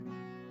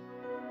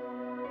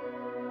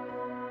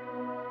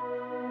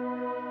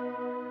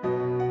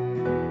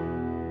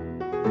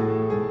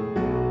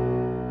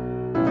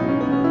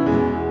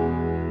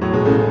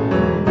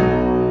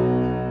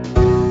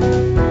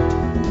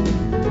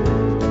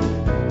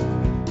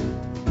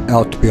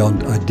out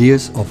beyond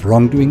ideas of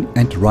wrongdoing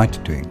and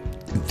right doing.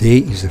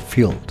 There is a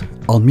field.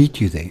 I'll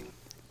meet you there.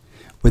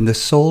 When the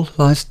soul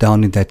lies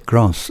down in that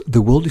grass,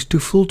 the world is too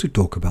full to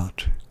talk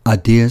about.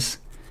 Ideas,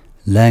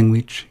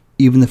 language,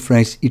 even the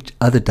phrase each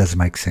other does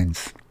make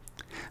sense.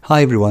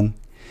 Hi everyone.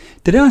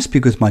 Today I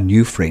speak with my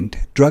new friend,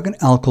 Drug and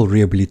Alcohol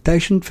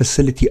Rehabilitation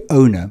Facility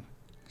owner,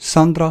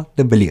 Sandra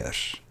de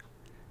Villiers.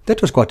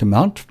 That was quite a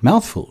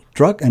mouthful.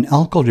 Drug and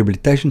Alcohol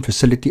Rehabilitation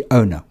Facility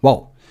owner.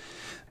 Wow.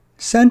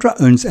 Sandra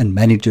owns and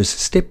manages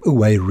Step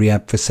Away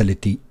Rehab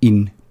Facility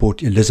in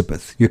Port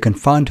Elizabeth. You can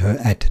find her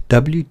at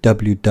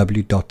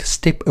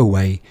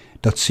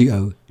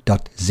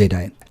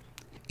www.stepaway.co.za.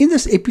 In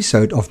this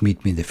episode of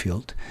Meet Me in the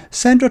Field,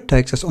 Sandra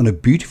takes us on a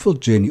beautiful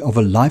journey of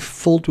a life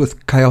filled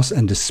with chaos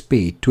and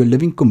despair to a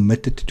living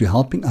committed to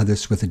helping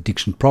others with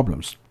addiction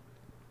problems.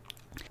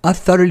 I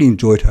thoroughly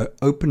enjoyed her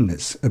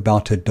openness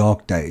about her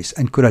dark days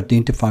and could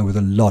identify with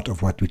a lot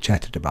of what we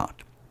chatted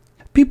about.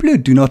 People who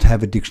do not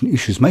have addiction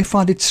issues may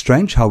find it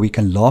strange how we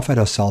can laugh at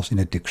ourselves in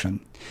addiction.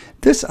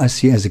 This I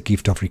see as a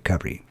gift of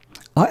recovery.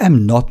 I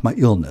am not my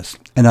illness,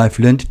 and I've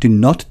learned to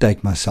not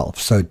take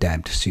myself so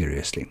damned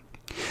seriously.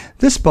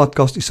 This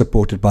podcast is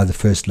supported by The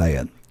First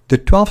Layer, the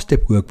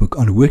 12-step workbook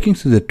on working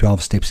through the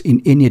 12 steps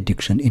in any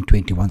addiction in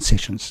 21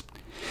 sessions.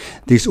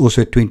 There's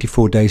also a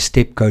 24-day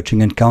step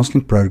coaching and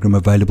counseling program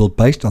available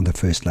based on The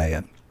First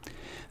Layer.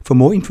 For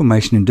more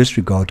information in this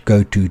regard,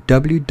 go to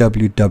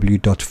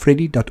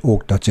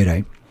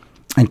www.freddy.org.za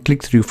and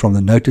click through from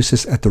the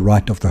notices at the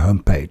right of the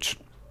homepage.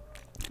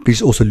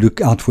 Please also look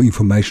out for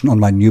information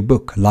on my new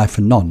book, Life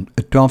for Non,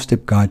 a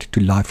 12-step guide to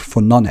life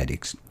for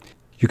non-addicts.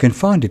 You can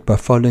find it by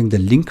following the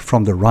link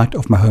from the right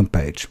of my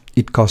homepage.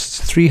 It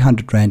costs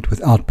 300 Rand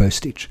without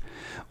postage.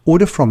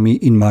 Order from me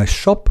in my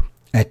shop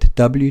at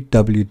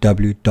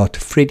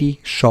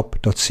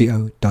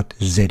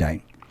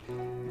www.freddyshop.co.za.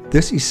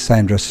 This is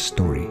Sandra's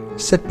story.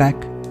 Sit back,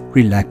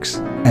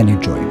 relax, and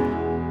enjoy.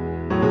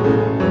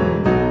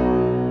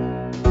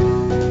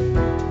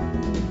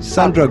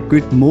 Sandra,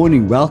 good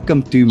morning.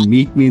 Welcome to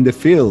Meet Me in the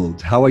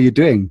Field. How are you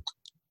doing?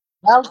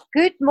 Well,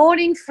 good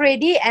morning,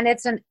 Freddie, and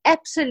it's an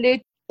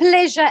absolute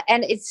pleasure,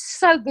 and it's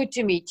so good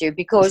to meet you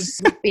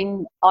because we've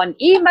been on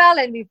email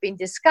and we've been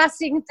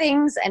discussing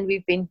things and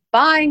we've been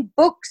buying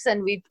books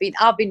and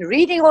I've been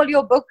reading all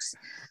your books.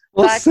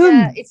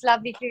 Awesome. But it's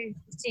lovely to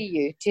see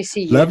you.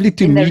 Lovely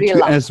to meet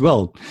you as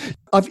well.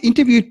 I've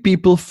interviewed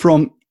people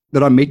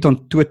that I met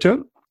on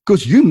Twitter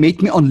because you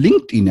met me on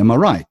LinkedIn. Am I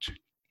right?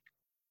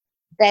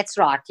 That's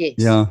right. Yes.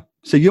 Yeah.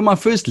 So you're my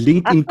first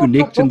LinkedIn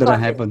connection that I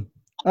have on.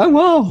 Oh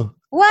wow.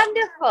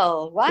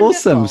 Wonderful.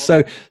 Awesome.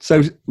 So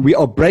we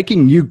are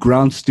breaking new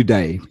grounds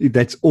today.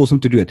 That's awesome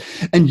to do it.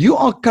 And you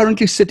are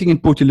currently sitting in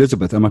Port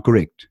Elizabeth. Am I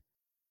correct?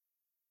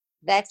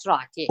 That's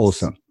right. Yes.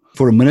 Awesome.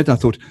 For a minute, I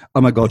thought,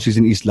 oh my God, she's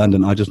in East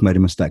London. I just made a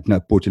mistake.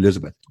 No, Port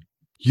Elizabeth.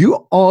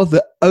 You are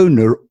the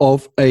owner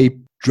of a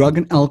drug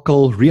and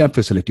alcohol rehab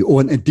facility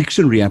or an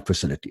addiction rehab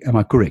facility. Am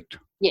I correct?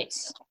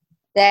 Yes,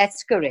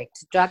 that's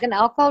correct. Drug and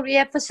alcohol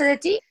rehab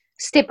facility,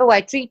 Step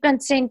Away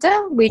Treatment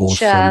Center, which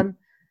Awesome.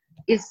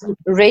 is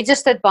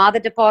registered by the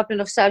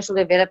Department of Social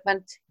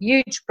Development.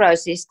 Huge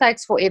process,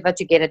 takes forever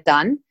to get it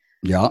done.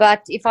 Yeah.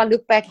 But if I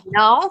look back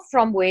now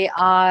from where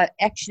I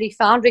actually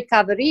found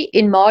recovery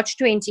in March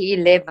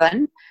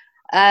 2011,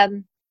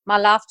 my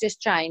life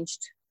just changed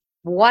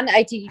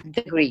 180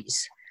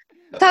 degrees.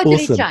 Totally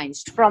Awesome.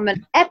 changed from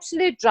an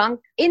absolute drunk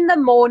in the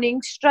morning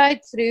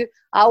straight through.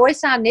 I always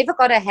say I never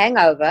got a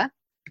hangover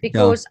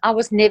because I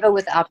was never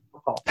without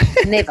alcohol.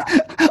 Never.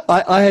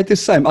 I had the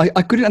same. I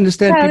couldn't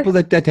understand people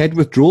that had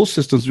withdrawal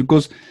systems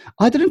because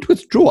I didn't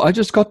withdraw. I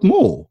just got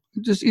more.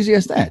 Just easy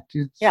as that.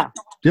 Yeah.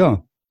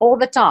 All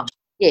the time.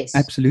 Yes.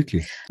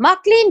 Absolutely. My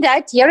clean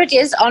date, here it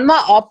is on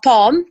my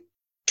palm,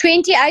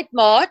 28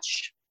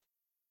 March.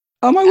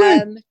 Oh my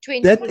word.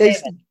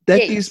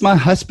 That is my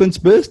husband's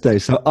birthday,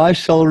 so I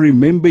shall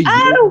remember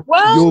your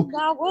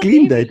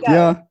clean date.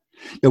 Yeah.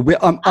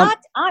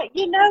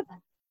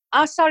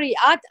 I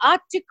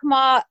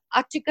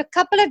took a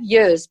couple of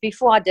years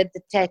before I did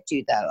the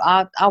tattoo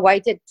though. I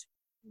waited.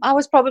 I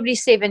was probably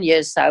 7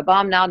 years sober.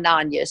 I'm now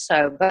 9 years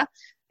sober.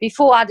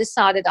 Before I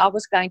decided I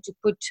was going to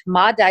put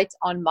my date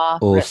on my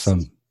wrist.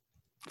 Awesome.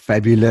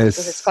 Fabulous.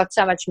 Because it's got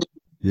so much.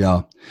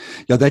 Yeah.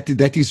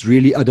 That is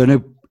really, I don't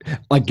know.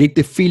 I get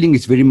the feeling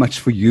it's very much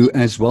for you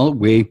as well,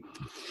 where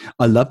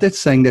I love that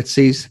saying that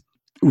says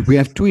we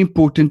have two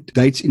important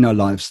dates in our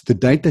lives, the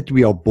date that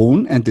we are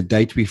born and the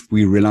date we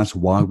realize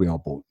why we are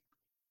born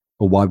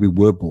or why we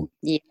were born.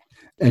 Yeah.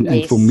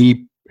 And for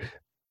me,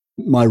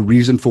 my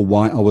reason for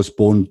why I was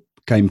born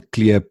came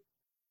clear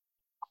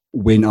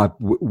when I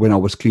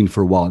was clean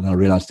for a while, and I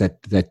realized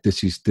that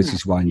this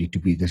is why I need to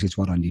be. This is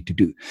what I need to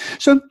do.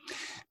 So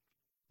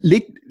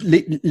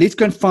let's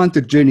go and find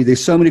the journey.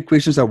 There's so many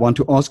questions I want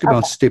to ask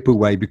about Step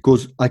Away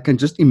because I can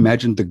just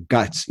imagine the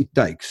guts it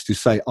takes to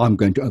say I'm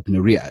going to open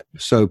a rehab.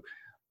 So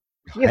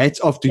hats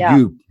off to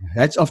you.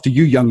 Hats off to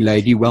you, young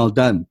lady. Well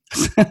done.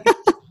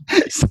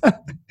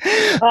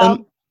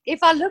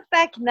 If I look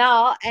back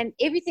now and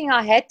everything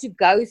I had to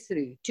go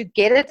through to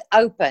get it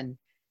open,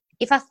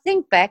 if I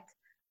think back,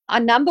 I,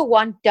 number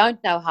one,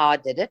 don't know how I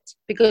did it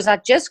because I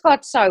just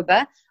got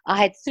sober. I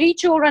had 3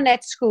 children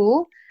at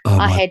school. Oh I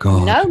my had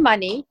God. no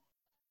money.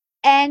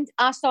 And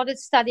I started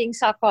studying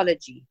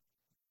psychology.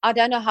 I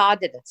don't know how I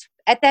did it.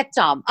 At that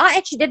time, I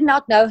actually did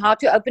not know how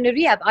to open a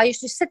rehab. I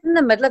used to sit in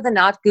the middle of the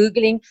night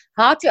Googling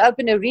how to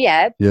open a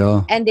rehab.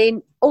 Yeah. And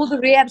then all the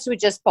rehabs would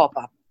just pop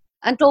up.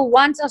 Until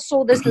once I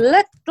saw this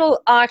little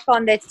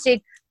icon that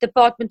said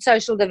Department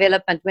Social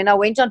Development. When I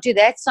went onto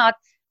that site,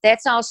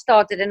 that's how I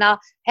started. And I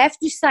have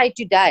to say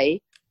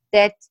today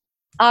that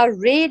I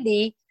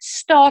really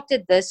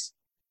started this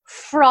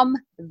from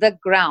the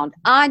ground.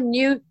 I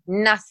knew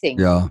nothing.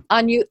 Yeah.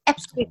 I knew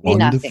absolutely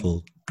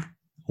nothing.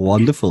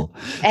 Wonderful.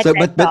 At So,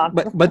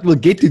 that but we'll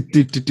get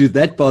to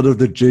that part of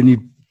the journey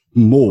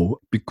more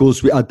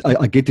because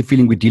I get the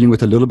feeling we're dealing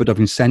with a little bit of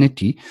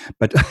insanity,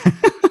 but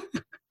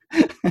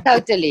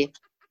Totally.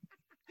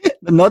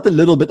 not a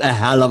little bit, a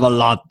hell of a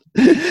lot.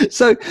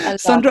 So,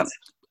 Sandra,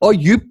 are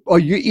you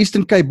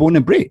Eastern Cape born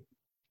and bred?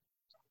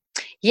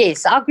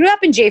 Yes, I grew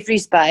up in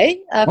Jeffreys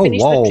Bay. I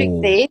finished matric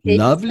there. Then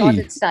Lovely.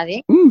 started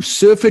studying. Ooh,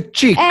 surfer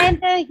chick. And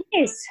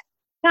yes,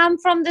 come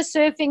from the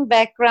surfing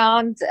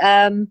background.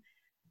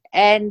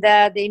 And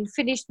then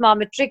finished my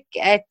matric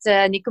at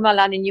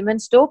Nikomalan in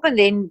Newmansdorp, and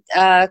then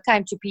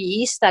came to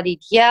PE,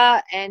 studied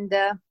here, and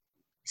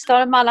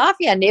started my life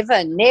here.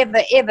 Never,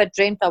 ever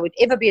dreamt I would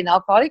ever be an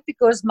alcoholic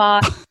because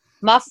my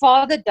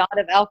father died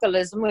of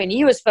alcoholism when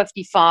he was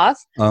 55.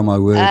 Oh my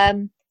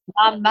word.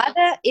 My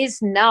mother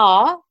is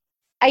now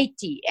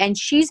 80, and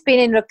she's been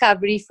in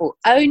recovery for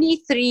only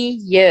 3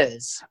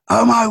 years.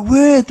 Oh my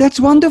word, that's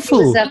wonderful.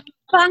 She was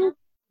a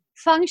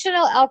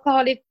functional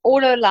alcoholic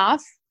all her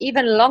life,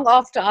 even long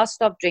after I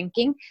stopped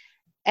drinking.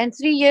 And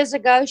 3 years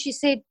ago, she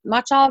said,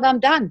 "My child,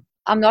 I'm done.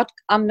 I'm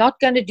not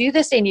going to do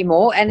this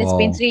anymore." And it's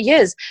been 3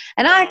 years.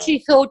 And I actually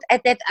thought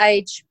at that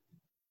age,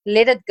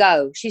 let it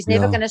go. She's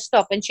never going to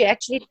stop. And she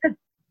actually did,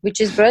 which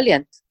is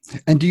brilliant.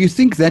 And do you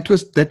think that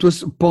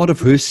was part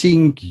of her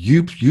seeing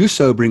you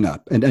sobering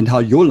up and how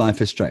your life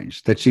has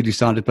changed, that she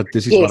decided, but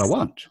this is what I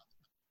want?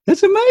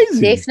 That's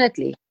amazing.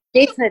 Definitely.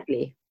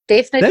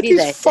 That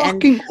is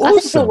fucking and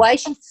awesome. I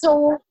think the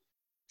way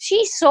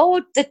she saw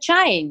the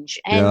change,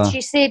 and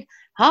she said,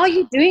 "How are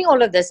you doing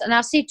all of this?" And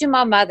I said to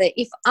my mother,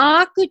 if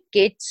I could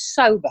get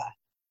sober,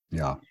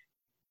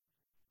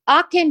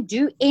 I can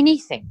do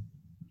anything.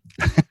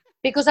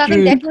 Because I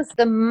think that was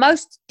the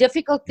most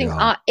difficult thing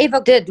I ever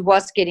did,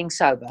 was getting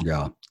sober.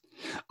 Yeah.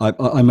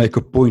 I make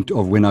a point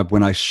of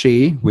when I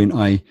share, when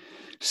I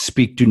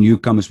speak to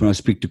newcomers, when I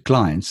speak to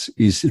clients,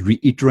 is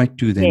reiterate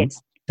to them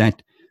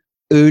that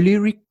early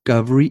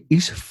recovery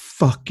is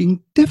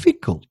fucking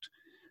difficult.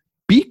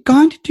 Be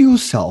kind to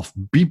yourself.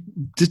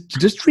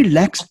 Just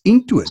relax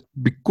into it,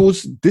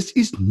 because this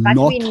is but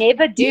not we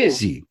never do.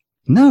 Easy.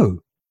 No,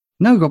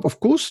 of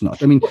course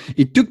not. I mean,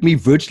 it took me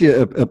virtually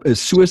a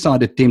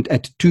suicide attempt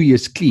at 2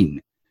 years clean.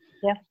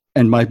 Yeah.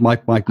 And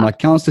my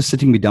counselor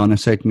sitting me down and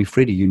said to me,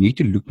 "Freddie, you need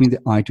to look me in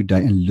the eye today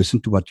and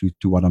listen to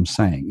what I'm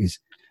saying. Is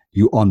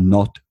you are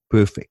not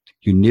perfect.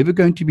 You're never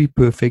going to be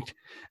perfect,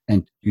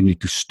 and you need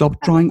to stop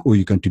trying, or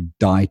you're going to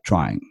die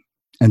trying."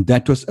 And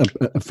that was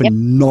a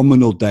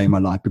phenomenal day in my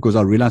life, because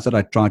I realized that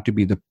I tried to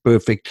be the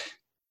perfect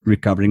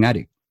recovering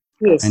addict.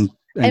 Yes. And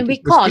we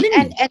can't.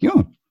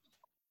 And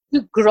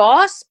to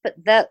grasp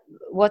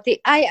what the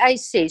AA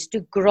says,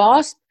 to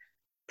grasp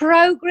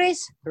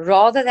progress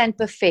rather than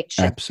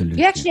perfection.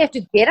 Absolutely. You actually have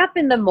to get up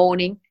in the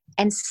morning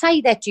and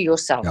say that to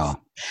yourself. Yeah.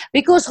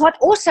 Because what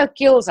also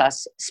kills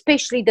us,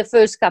 especially the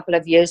first couple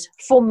of years,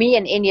 for me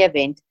in any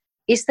event,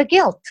 is the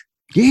guilt.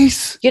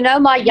 Yes. You know,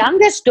 my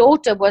youngest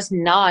daughter was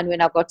 9 when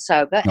I got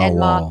sober, and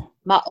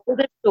my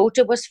oldest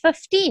daughter was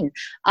 15.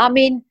 I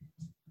mean,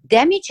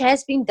 damage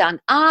has been done.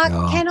 I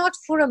cannot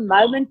for a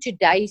moment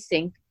today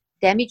think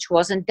damage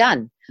wasn't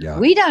done. Yeah.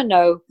 We don't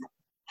know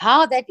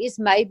how that is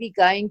maybe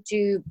going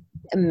to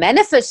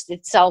manifest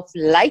itself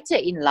later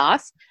in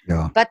life.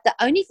 Yeah. But the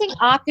only thing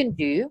I can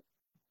do,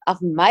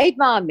 I've made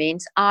my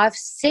amends. I've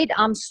said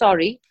I'm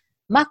sorry.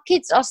 My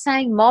kids are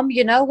saying, "Mom,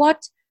 you know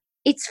what?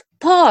 It's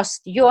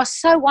past. You are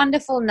so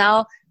wonderful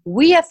now.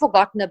 We have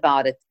forgotten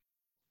about it."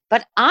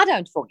 But I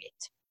don't forget.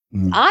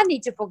 I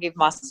need to forgive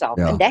myself.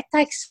 And that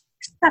takes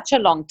such a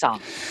long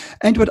time.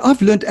 And what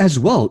I've learned as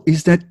well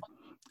is that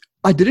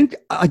I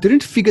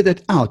didn't figure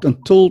that out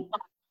until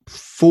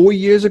 4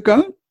 years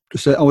ago.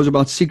 So I was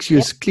about 6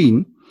 years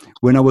clean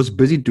when I was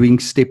busy doing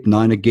step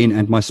 9 again.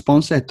 And my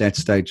sponsor at that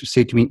stage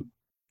said to me,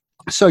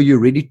 "So you're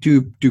ready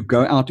to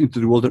go out into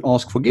the world and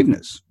ask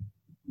forgiveness?"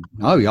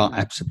 "Oh, yeah,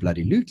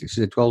 absolutely." She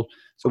said, "Well,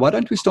 so why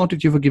don't we start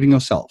with you forgiving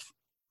yourself?"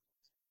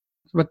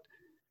 "But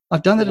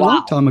I've done it a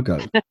long time ago."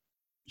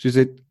 She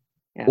said,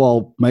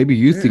 "Well, maybe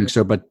you think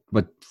so, but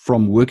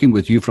from working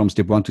with you from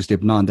step 1 to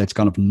step 9, that's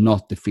kind of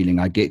not the feeling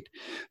I get.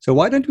 So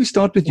why don't we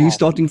start with you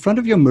start in front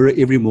of your mirror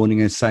every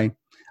morning and say,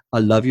 'I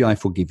love you, I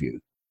forgive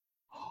you.'"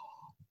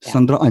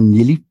 Sandra, I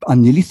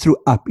nearly threw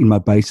up in my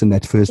basin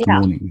that first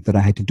morning that I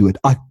had to do it.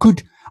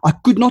 I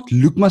could not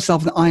look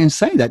myself in the eye and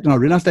say that. And I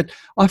realized that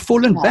I've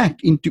fallen back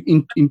into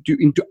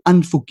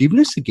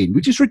unforgiveness again,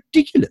 which is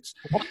ridiculous.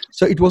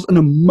 So it was an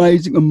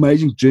amazing,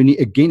 amazing journey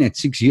again at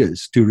 6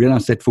 years to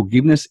realize that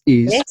forgiveness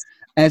is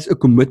as a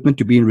commitment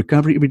to be in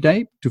recovery every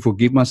day. To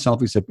forgive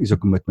myself is a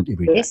commitment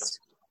every day. Yes.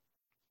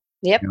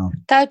 Yep,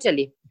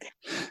 totally.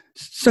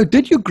 So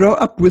did you grow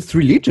up with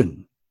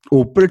religion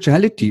or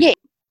spirituality? Yes.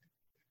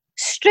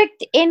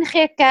 Strict NG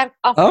Kerk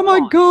Afrikaans. Oh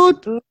my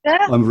God. Boete,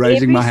 I'm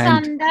raising my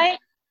hand. Every Sunday,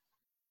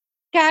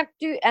 kerk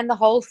toe and the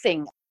whole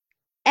thing.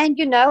 And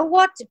you know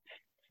what?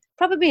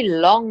 Probably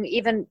long,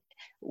 even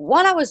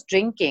while I was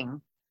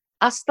drinking,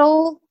 I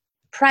still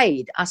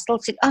prayed. I still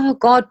said, oh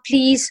God,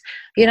 please,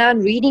 I'm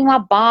reading my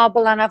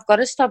Bible and I've got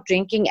to stop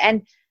drinking.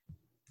 And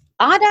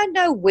I don't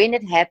know when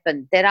it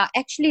happened that I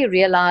actually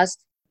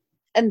realized,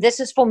 and this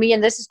is for me,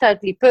 and this is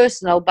totally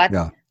personal, but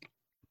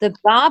the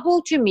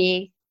Bible to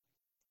me,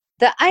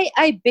 the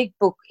AA Big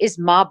Book is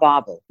my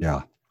Bible.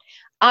 Yeah.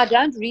 I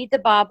don't read the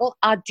Bible.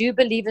 I do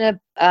believe in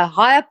a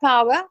higher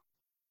power.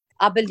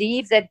 I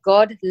believe that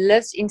God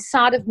lives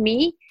inside of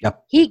me.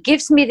 Yep. He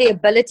gives me the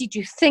ability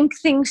to think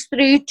things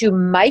through, to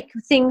make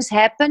things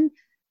happen.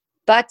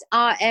 But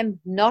I am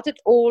not at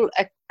all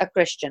a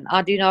Christian.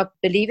 I do not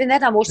believe in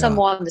that. I'm also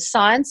more on the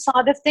science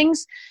side of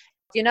things.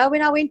 When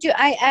I went to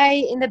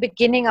AA in the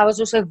beginning, I was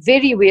also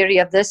very wary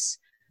of this.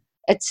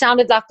 It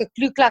sounded like a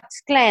Ku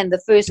Klux Klan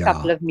the first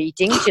couple of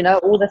meetings,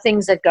 all the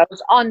things that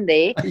goes on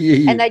there.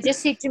 And they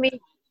just said to me,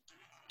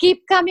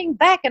 keep coming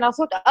back. And I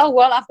thought, oh,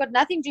 well, I've got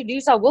nothing to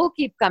lose. I will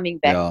keep coming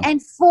back. Yeah.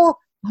 And for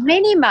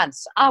many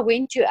months, I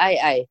went to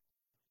AA.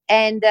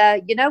 And,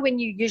 when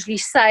you usually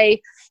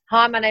say,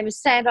 hi, my name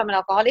is Sandra, I'm an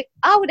alcoholic,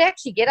 I would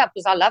actually get up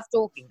because I love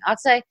talking. I'd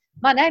say,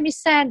 my name is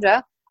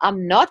Sandra.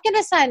 I'm not going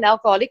to say an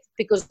alcoholic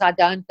because I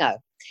don't know.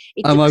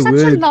 It took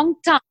such a long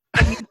time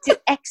for me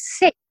to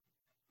accept.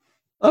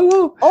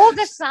 All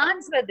the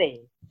signs were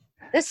there.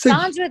 The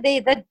signs were there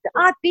that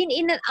I'd been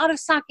in and out of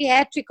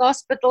psychiatric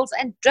hospitals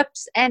and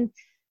drips, and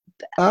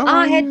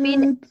I had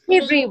been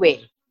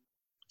everywhere.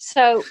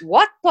 So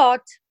what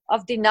part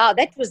of denial,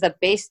 that was the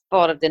best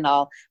part of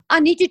denial. I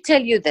need to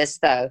tell you this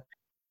though.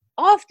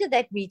 After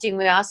that meeting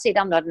where I said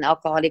I'm not an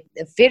alcoholic,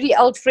 a very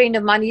old friend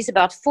of mine, he's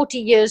about 40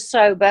 years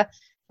sober,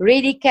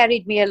 really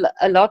carried me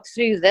a lot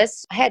through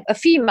this. I had a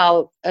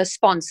female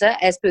sponsor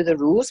as per the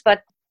rules,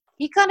 but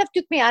he kind of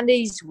took me under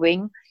his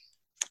wing,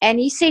 and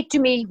he said to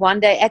me one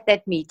day at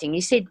that meeting,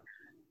 he said,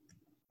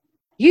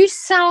 you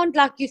sound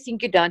like you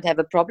think you don't have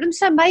a problem,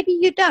 so maybe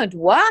you don't.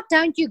 Why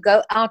don't you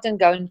go out and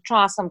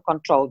try some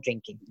controlled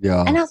drinking?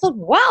 Yeah. And I thought,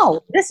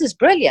 wow, this is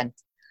brilliant.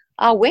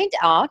 I went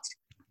out,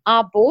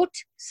 I bought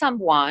some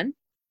wine.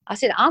 I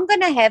said, I'm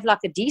going to have like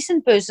a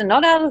decent person,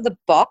 not out of the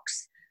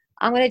box.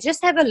 I'm going to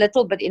just have a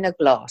little bit in a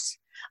glass.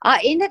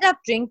 I ended up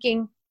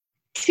drinking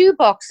 2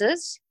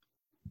 boxes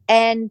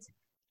and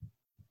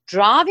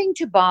driving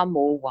to buy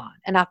more wine.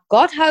 And I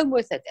got home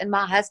with it. And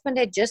my husband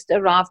had just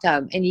arrived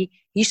home. And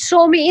he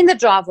saw me in the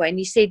driveway and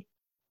he said,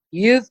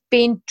 you've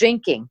been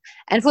drinking.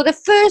 And for the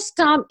first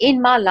time in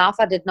my life,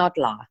 I did not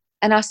lie.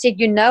 And I said,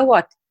 you know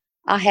what?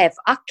 I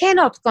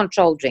cannot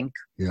control drink.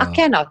 Yeah. I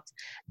cannot.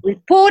 We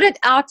poured it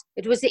out.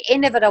 It was the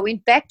end of it. I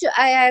went back to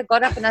AA. I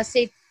got up and I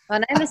said, my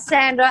name is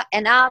Sandra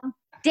and I'm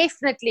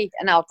definitely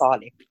an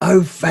alcoholic.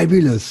 Oh,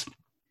 fabulous.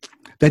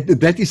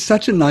 That is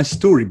such a nice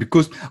story,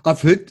 because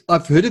I've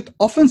heard it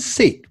often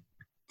said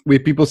where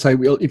people say,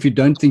 well, if you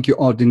don't think you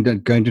are, then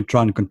going to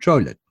try and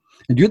control it.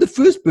 And you're the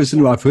first person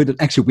who I've heard that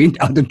actually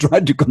went out and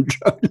tried to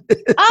control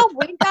it. I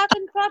went out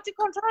and tried to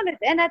control it.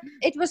 And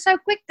it was so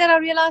quick that I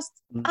realized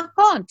I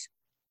can't.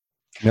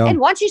 Yeah. And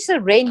once you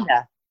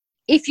surrender,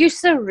 if you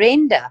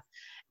surrender,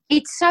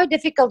 it's so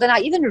difficult. And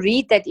I even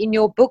read that in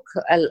your book,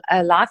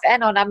 Life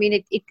Anon. I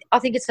mean, I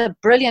think it's a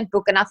brilliant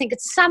book. And I think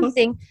it's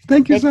something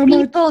that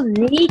people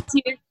need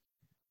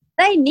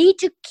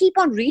to keep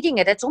on reading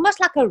it. It's almost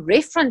like a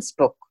reference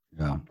book.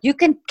 Yeah. You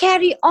can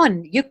carry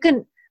on.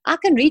 I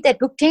can read that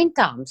book 10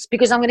 times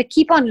because I'm going to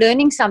keep on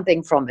learning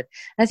something from it.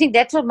 And I think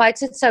that's what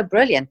makes it so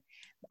brilliant.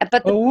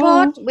 But the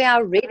part where I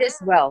read as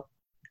well,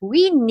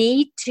 we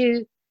need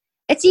to,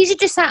 it's easy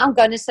to say, I'm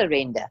going to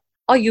surrender.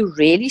 Are you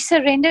really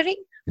surrendering?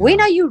 Yeah.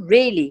 When are you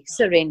really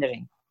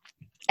surrendering?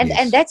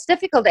 And that's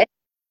difficult.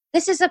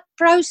 This is a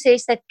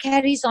process that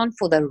carries on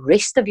for the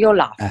rest of your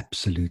life.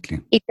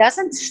 Absolutely. It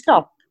doesn't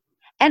stop.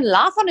 And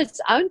life on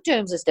its own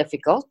terms is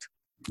difficult.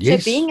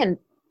 Yes. So being an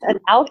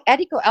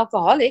addict or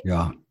alcoholic,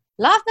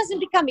 life doesn't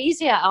become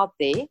easier out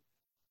there.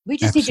 We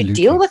just need to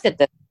deal with it.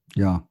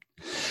 Yeah.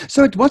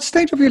 So at what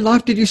stage of your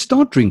life did you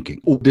start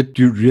drinking? Or did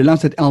you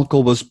realize that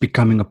alcohol was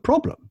becoming a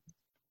problem?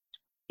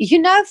 You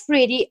know,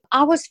 Freddie,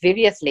 I was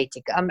very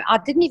athletic. I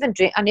didn't even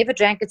drink. I never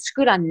drank at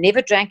school. I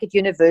never drank at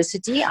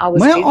university. May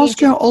I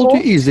ask you how old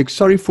you is?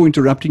 Sorry for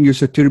interrupting you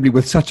so terribly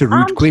with such a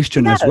rude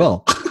question as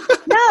well.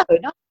 No,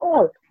 not at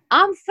all.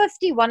 I'm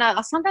 51. I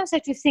sometimes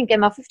have to think,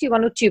 am I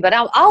 51 or 2? But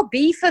I'll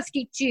be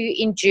 52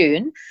 in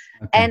June.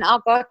 Okay. And I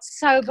got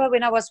sober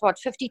when I was,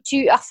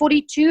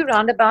 42,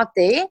 round about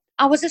there.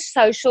 I was a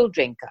social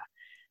drinker.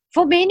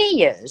 for many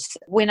years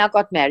when I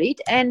got married.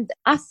 And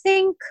I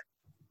think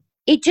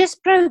it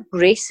just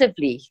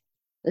progressively,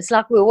 it's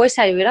like we always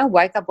say, we don't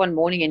wake up one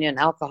morning and you're an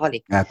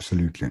alcoholic.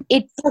 Absolutely.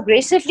 It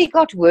progressively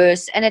got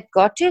worse, and it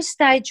got to a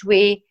stage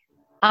where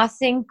I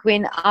think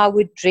when I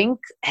would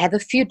have a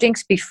few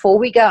drinks before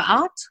we go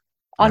out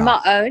on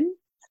my own,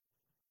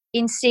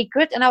 in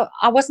secret, and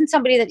I wasn't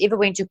somebody that ever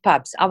went to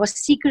pubs. I was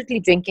secretly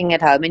drinking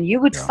at home, and you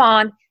would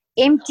find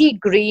empty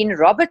green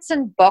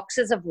Robertson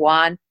boxes of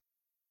wine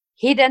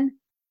hidden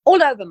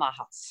all over my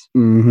house.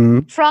 Mm-hmm.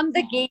 From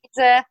the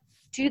geyser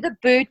to the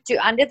boot to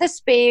under the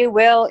spare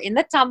wheel, in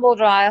the tumble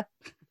dryer,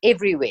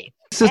 everywhere.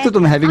 Insisted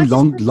on having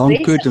long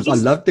curtains. I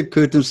love the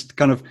curtains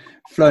kind of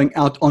flowing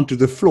out onto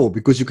the floor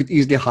because you could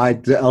easily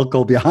hide the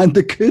alcohol behind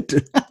the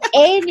curtain.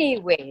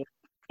 Anywhere.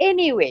 And,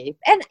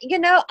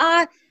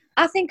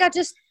 I think I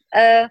just,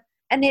 and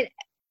then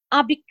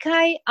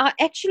I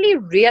actually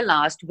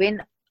realized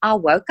when I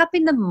woke up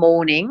in the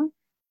morning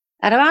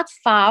at about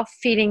 5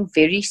 feeling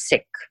very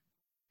sick.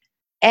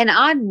 And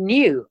I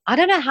knew, I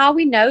don't know how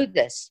we know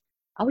this,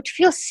 I would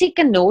feel sick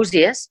and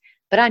nauseous,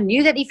 but I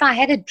knew that if I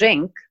had a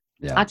drink,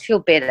 I'd feel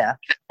better.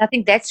 I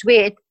think that's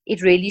where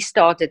it really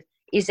started,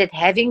 is that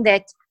having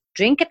that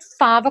drink at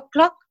 5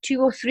 o'clock,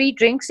 2 or 3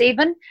 drinks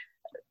even,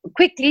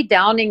 quickly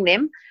downing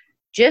them,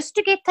 just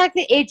to take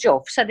the edge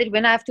off, so that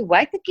when I have to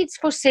wake the kids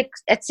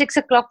at 6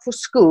 o'clock for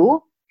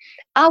school,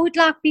 I would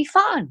be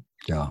fine.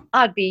 Yeah.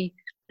 I'd be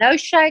no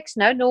shakes,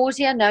 no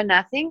nausea, no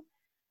nothing.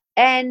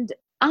 And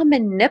I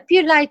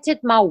manipulated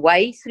my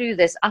way through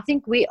this. I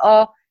think we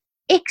are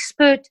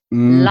expert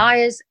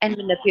liars and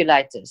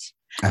manipulators.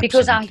 Absolutely.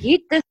 Because I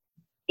hid this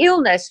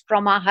illness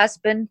from my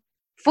husband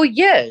for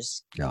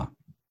years. Yeah.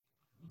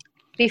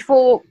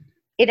 Before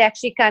it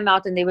actually came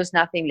out and there was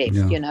nothing left,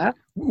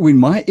 When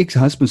my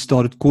ex-husband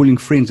started calling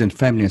friends and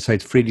family and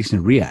said Freddie's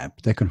in rehab,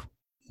 they kind of,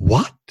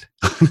 what?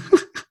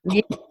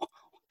 Yeah.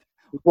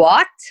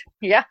 What?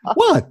 Yeah.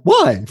 What?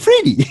 Why?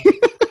 Freddie?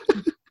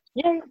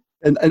 Yeah.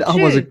 And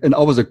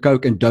I was a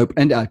coke and dope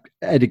and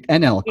addict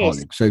and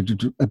alcoholic.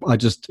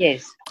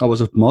 Yes. So I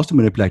was a master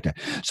manipulator.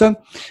 So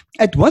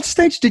at what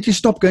stage did you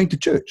stop going to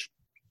church?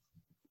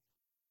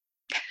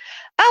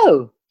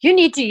 Oh, you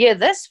need to hear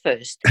this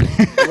first.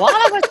 While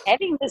I was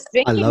having this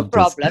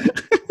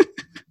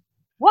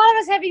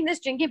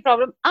drinking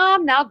problem,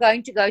 I'm now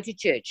going to go to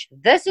church.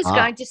 This is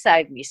going to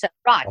save me. So,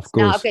 right.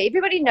 Now,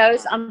 everybody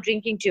knows I'm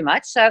drinking too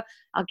much. So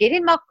I'll get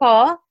in my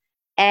car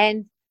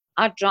and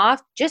I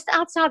drive just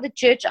outside the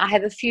church. I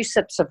have a few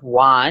sips of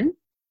wine.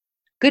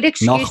 Good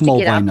excuse to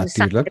get out on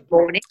Sunday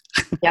morning.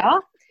 Yeah.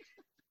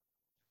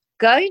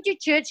 Going to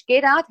church,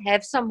 get out,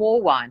 have some more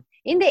wine.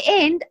 In the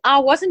end, I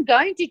wasn't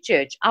going to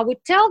church. I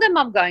would tell them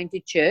I'm going to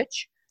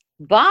church,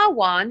 buy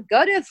wine,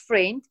 go to a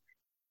friend,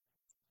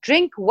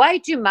 drink way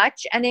too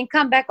much, and then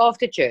come back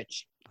after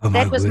church.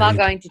 That was my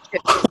going to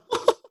church.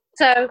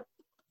 So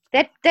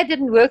that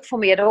didn't work for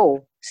me at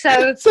all.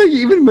 So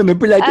you even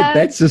manipulated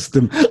that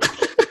system.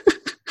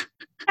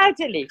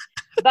 Totally.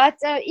 But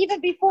even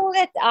before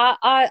that,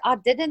 I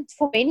didn't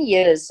for many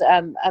years.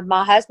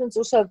 My husband's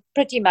also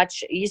pretty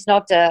much, he's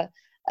not a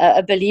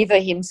believer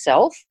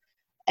himself.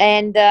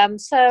 And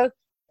so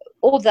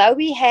although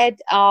we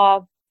had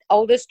our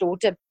oldest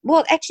daughter,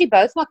 well, actually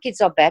both my kids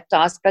are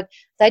baptized, but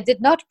they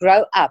did not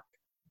grow up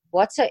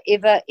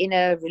whatsoever in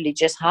a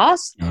religious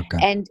house. Okay.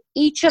 And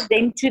each of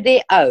them to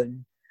their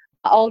own.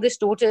 Our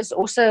oldest daughter is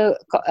also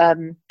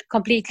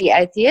completely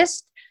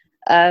atheist.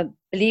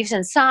 Believes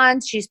in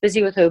science. She's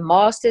busy with her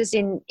master's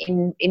in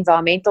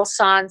environmental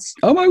science.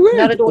 Oh my word!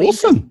 Not at all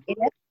awesome. In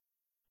it.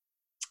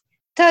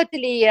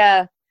 Totally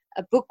a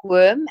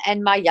bookworm.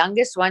 And my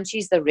youngest one,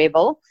 she's the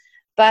rebel.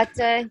 But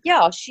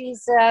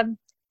she's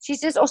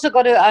just also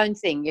got her own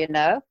thing.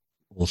 Awesome.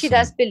 She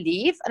does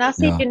believe. And I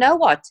said, you know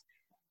what?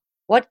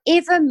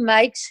 Whatever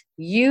makes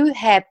you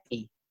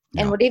happy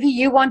and whatever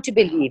you want to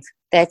believe,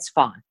 that's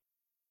fine.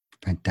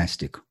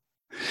 Fantastic.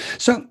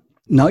 So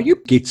now you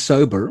get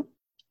sober.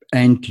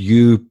 And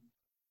you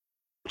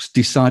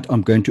decide,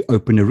 I'm going to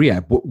open a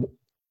rehab.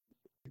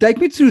 Take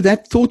me through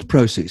that thought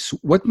process.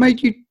 What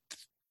made you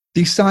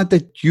decide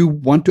that you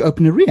want to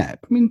open a rehab?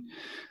 I mean,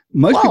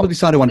 most people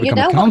decide I want to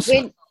become a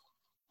counselor.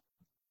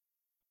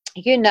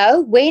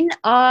 When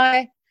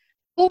I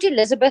Port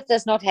Elizabeth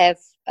does not have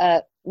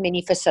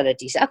many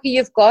facilities. Okay,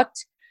 you've got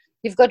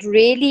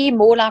really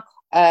more like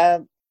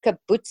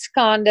kibbutz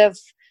kind of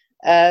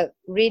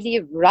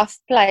really rough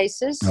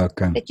places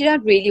that you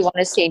don't really want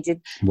to send to.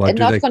 What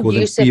do they call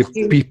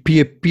them?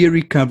 Peer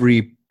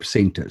recovery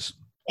centers,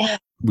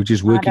 which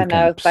is working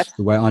camps. But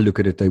the way I look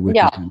at it, they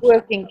working camps.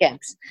 Working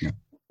camps. Yeah.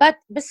 But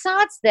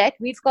besides that,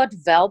 we've got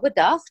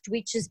Valbedacht,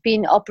 which has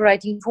been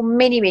operating for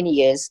many, many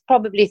years,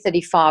 probably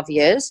 35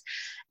 years.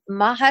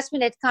 My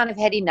husband had kind of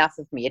had enough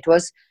of me. It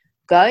was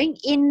going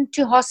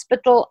into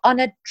hospital on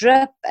a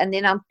drip, and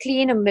then I'm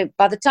clean. And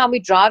by the time we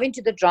drive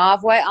into the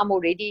driveway, I'm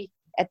already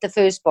at the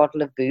first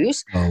bottle of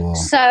booze. Oh, wow.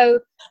 So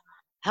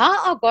how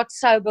I got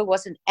sober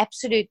was an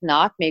absolute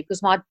nightmare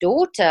because my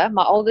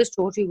oldest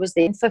daughter, who was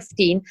then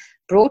 15,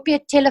 brought me a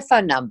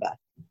telephone number.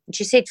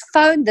 She said,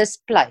 phone this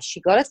place.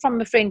 She got it from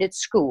a friend at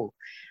school.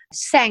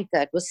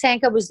 Sanka.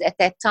 Sanka was at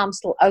that time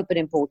still open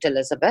in Port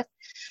Elizabeth.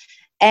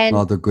 And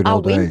the good I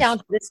old went days. down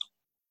to this.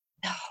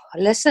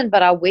 Listen,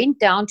 but I went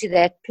down to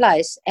that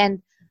place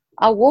and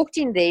I walked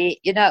in there.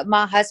 You know,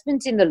 my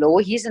husband's in the law.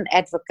 He's an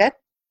advocate.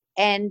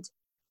 And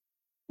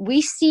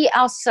we see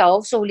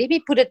ourselves, or let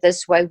me put it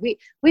this way,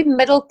 we're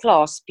middle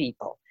class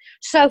people.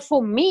 So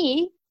for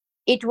me,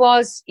 it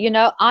was, you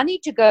know, I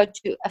need to go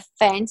to a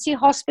fancy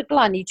hospital.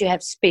 I need to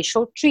have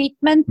special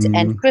treatment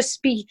and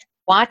crispy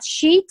white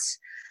sheets.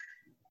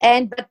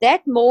 But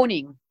that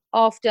morning,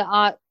 after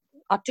I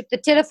took the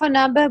telephone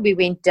number, we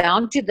went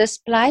down to this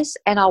place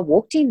and I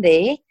walked in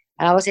there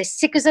and I was as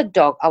sick as a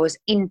dog. I was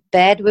in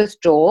bad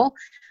withdrawal.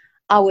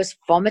 I was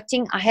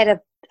vomiting. I had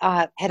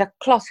a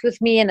cloth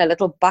with me and a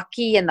little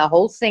bucky and the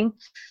whole thing.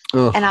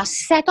 Ugh. And I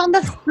sat on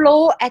the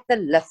floor at the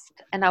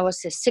lift and I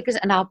was as sick as,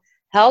 and I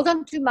held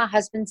onto my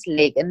husband's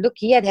leg. And look,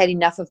 he had had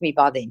enough of me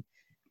by then.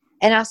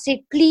 And I said,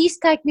 please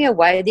take me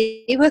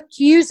away. There were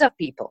queues of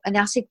people. And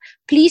I said,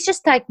 please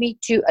just take me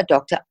to a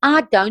doctor.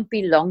 I don't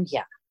belong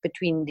here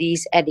between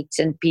these addicts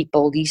and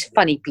people, these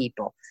funny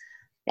people.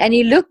 And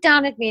he looked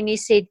down at me and he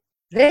said,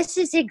 this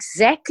is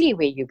exactly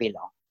where you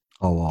belong.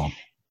 Oh, wow.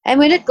 And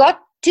when it got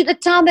to the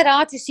time that I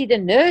had to see the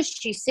nurse,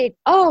 she said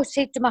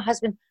to my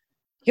husband,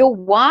 your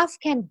wife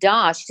can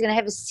die. She's going to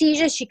have a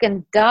seizure. She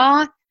can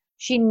die.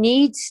 She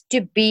needs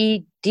to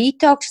be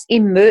detoxed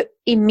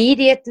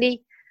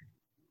immediately.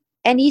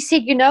 And he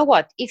said, you know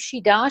what? If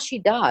she dies, she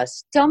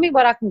dies. Tell me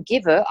what I can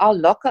give her. I'll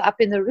lock her up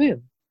in the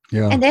room.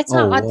 Yeah. And that's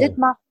how I did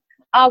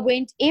I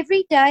went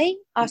every day.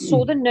 I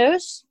saw the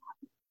nurse.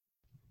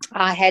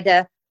 I had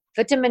a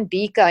vitamin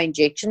B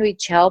injection,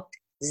 which helped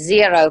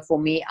zero for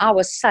me. I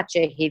was such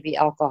a heavy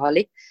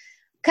alcoholic.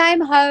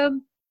 Came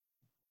home.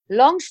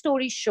 Long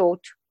story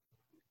short,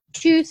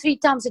 2-3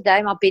 times a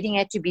day, my bedding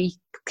had to be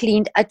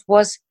cleaned. It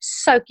was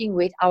soaking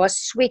wet. I was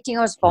sweating.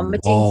 I was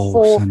vomiting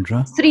for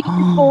Sandra. 3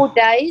 to 4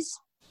 days.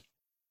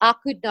 I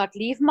could not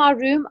leave my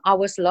room. I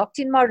was locked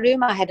in my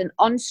room. I had an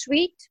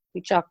ensuite,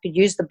 which I could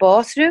use the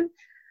bathroom.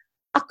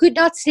 I could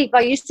not sleep.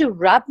 I used to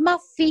rub my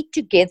feet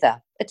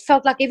together. It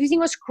felt like everything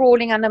was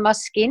crawling under my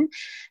skin,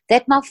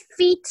 that my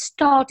feet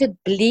started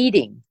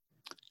bleeding.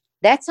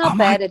 That's how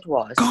bad it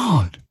was.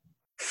 God.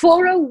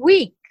 For a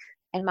week.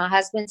 And my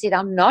husband said,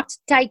 I'm not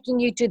taking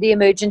you to the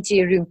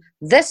emergency room.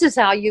 This is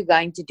how you're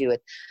going to do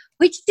it.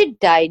 Which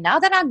today, now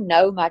that I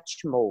know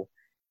much more,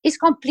 is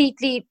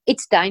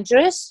it's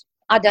dangerous.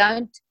 I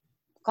don't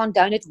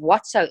condone it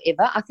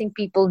whatsoever. I think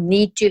people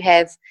need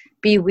to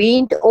be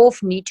weaned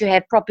off, need to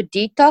have proper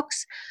detox.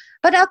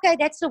 But okay,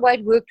 that's the way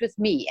it worked with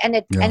me. And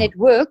it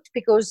worked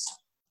because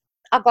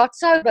I got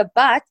sober.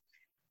 But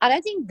I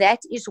don't think that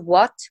is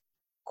what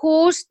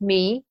caused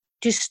me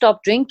to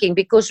stop drinking.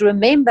 Because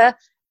remember,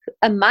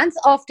 a month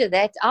after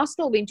that, I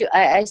still went to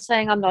AA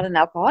saying I'm not an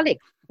alcoholic.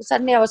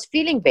 Suddenly I was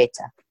feeling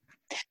better.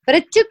 But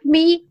it took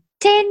me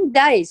 10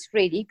 days,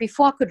 Freddie,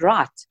 before I could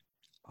write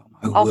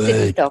after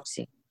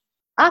detoxing.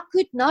 I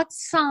could not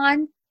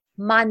sign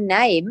my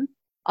name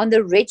on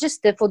the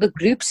register for the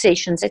group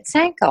sessions at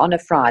Sanka on a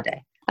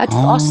Friday. I had to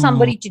ask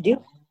somebody to do it.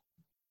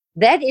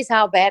 That is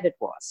how bad it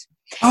was.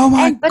 Oh,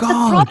 my But God.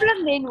 the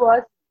problem then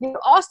was, you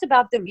asked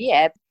about the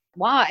rehab.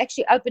 Why I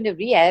actually opened a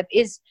rehab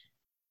is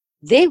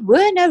there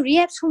were no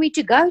rehabs for me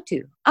to go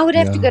to. I would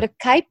have to go to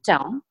Cape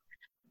Town.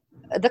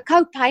 The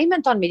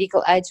co-payment on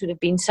medical aids would have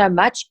been so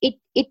much.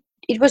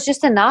 It was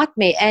just a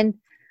nightmare. And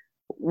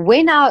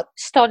when I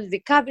started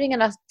recovering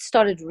and I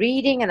started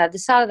reading and I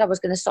decided I was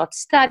going to start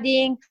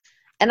studying,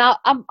 and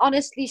I'm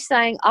honestly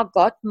saying I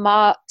got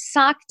my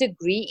psych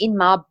degree in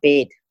my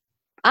bed.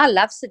 I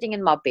love sitting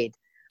in my bed.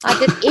 I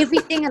did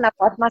everything and I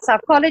got my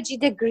psychology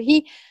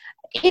degree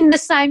in the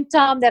same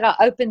time that I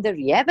opened the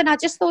rehab. And I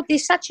just thought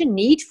there's such a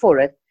need for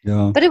it.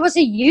 Yeah. But it was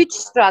a huge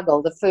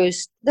struggle. The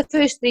first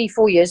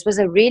 3-4 years was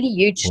a really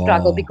huge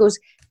struggle because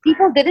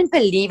people didn't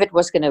believe it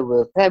was going to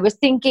work. They were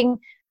thinking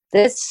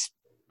this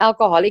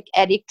alcoholic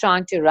addict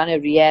trying to run a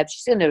rehab,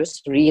 she's going to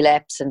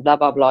relapse and blah,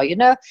 blah, blah, you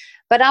know.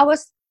 But I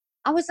was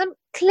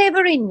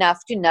clever enough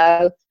to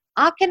know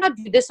I cannot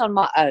do this on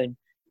my own.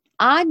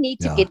 I need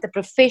to get the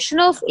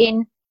professionals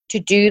in to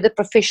do the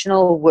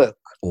professional work.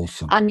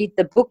 Awesome. I need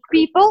the book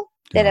people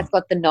that have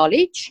got the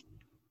knowledge.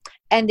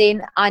 And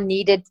then I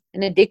needed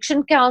an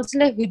addiction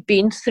counselor who'd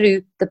been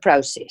through the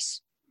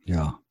process.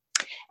 Yeah.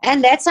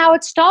 And that's how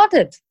it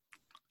started.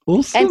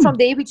 Awesome. And from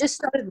there, we just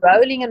started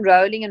rolling and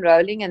rolling and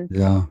rolling. And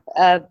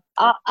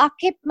I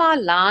kept my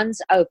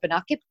lines open.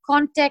 I kept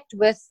contact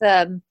with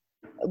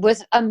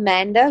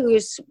Amanda,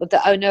 who's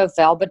the owner of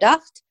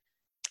Valbedacht.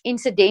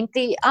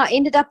 Incidentally, I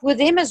ended up with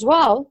him as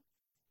well.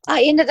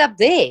 I ended up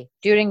there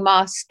during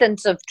my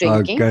stints of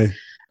drinking. Okay.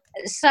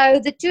 So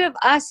the two of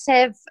us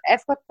have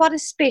got quite a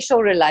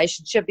special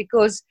relationship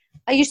because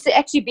I used to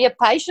actually be a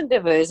patient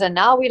of hers, and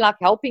now we're like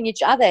helping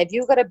each other. Have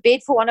you got a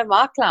bed for one of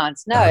my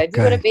clients? No. Have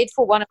you got a bed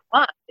for one of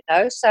mine? You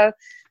know, so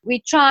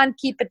we try and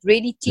keep it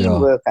really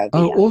teamwork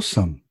over here. Oh,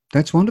 awesome.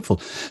 That's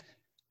wonderful.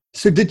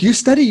 So did you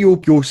study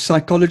your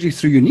psychology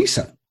through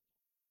UNISA?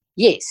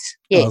 Yes.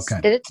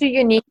 Okay. Did it through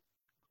uni.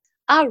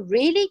 I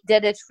really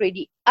did it,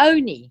 Freddie,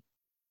 only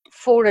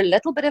for a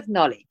little bit of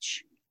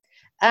knowledge.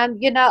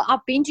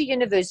 I've been to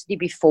university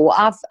before.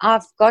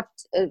 I've got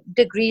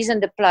degrees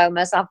and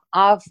diplomas.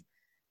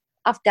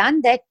 I've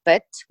done that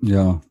bit,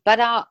 Yeah. but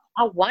I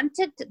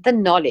wanted the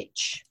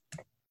knowledge.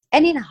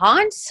 And in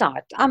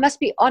hindsight, I must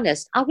be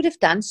honest, I would have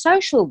done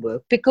social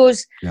work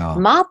because Yeah.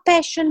 my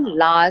passion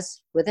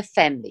lies with the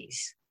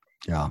families.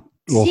 Yeah.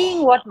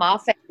 Seeing what my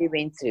family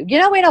went through.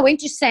 When I went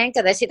to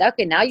Sanka, they said,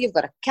 okay, now you've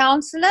got a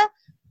counselor.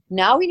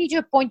 Now we need to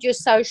appoint you a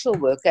social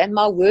worker. And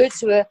my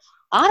words were,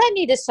 I don't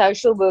need a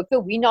social worker.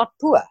 We're not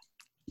poor.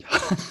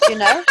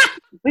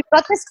 We've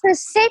got this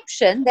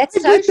perception that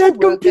social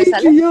workers,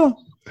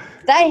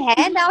 they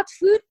hand out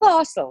food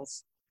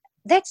parcels.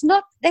 That's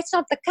not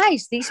the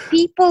case. These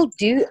people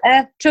do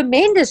a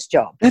tremendous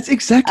job. That's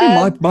exactly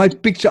my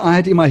picture I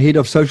had in my head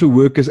of social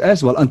workers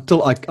as well,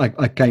 until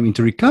I came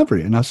into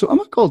recovery and I saw, oh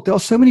my God, there are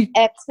so many.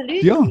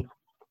 Absolutely. Yeah.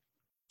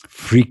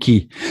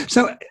 Freaky.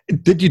 So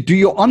did you do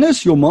your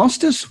honors, your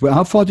masters?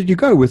 How far did you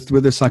go with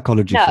the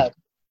psychology? No,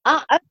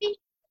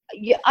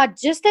 I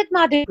just did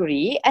my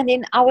degree, and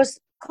then I was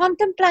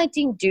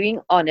contemplating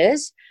doing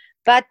honors,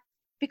 but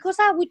because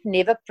I would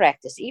never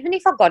practice, even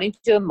if I got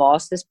into a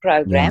master's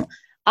program,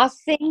 I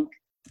think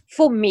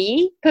for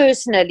me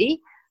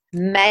personally,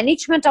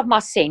 management of my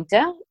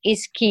center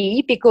is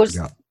key because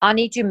I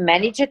need to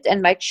manage it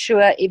and make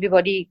sure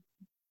everybody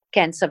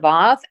can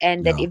survive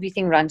and that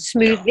everything runs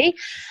smoothly.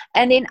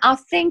 And then I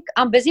think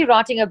I'm busy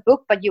writing a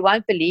book, but you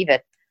won't believe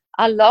it.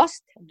 I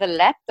lost the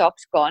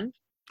laptop's gone,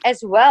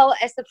 as well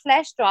as the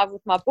flash drive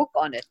with my book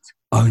on it.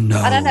 Oh no.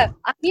 I don't know.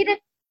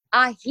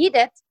 I hid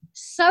it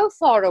so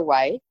far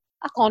away,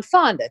 I can't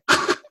find it.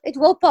 It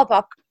will pop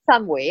up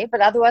somewhere,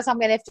 but otherwise I'm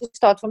going to have to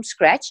start from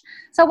scratch.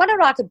 So I want to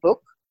write a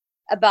book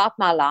about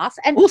my life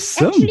and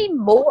actually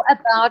more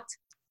about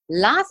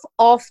life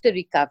after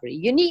recovery.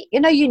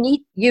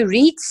 You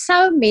read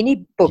so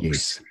many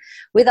books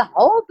where the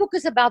whole book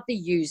is about the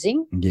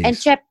using and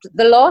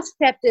the last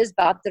chapter is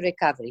about the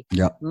recovery.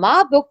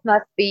 My book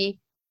must be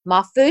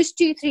my first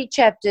 2-3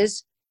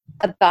 chapters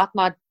about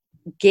my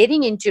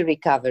getting into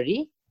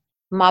recovery,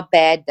 my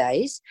bad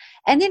days,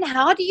 and then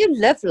how do you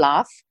live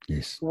life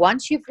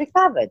once you've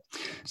recovered?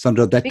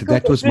 Sandra,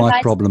 that was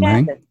my problem,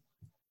 hey?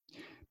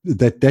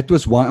 That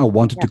was why I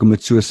wanted to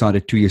commit suicide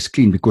at 2 years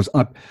clean, because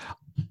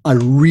I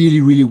really,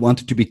 really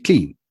wanted to be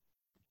clean.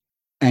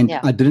 And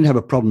I didn't have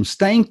a problem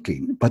staying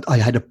clean, but I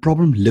had a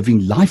problem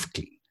living life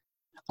clean.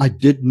 I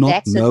did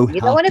not know how to.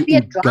 You don't want to be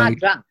a dry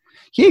drunk.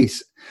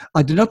 Yes,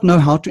 I did not know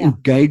how to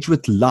engage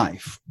with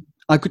life.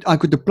 I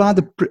could apply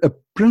the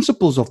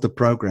principles of the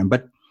program,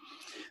 but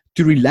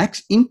to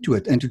relax into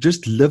it and to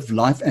just live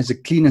life as a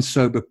clean and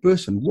sober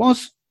person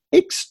was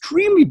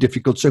extremely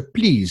difficult. So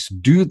please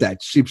do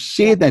that.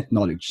 Share that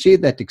knowledge, share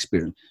that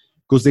experience,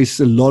 because there's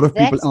a lot of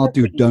people out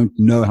there who don't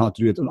know how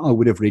to do it. And I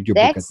would have read your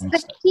book at that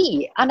That's the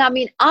key. And I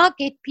mean, I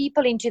get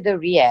people into the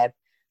rehab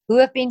who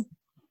have been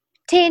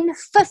 10,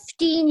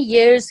 15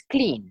 years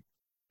clean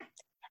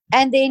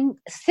and then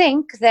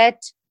think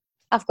that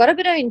I've got a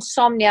bit of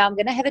insomnia, I'm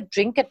going to have a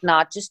drink at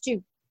night just to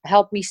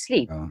help me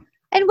sleep.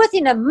 And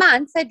within a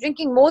month, they're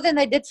drinking more than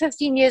they did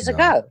 15 years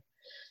ago.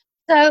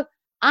 So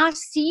I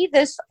see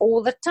this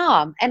all the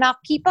time. And I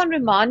keep on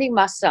reminding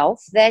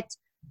myself that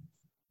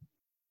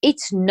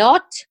it's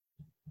not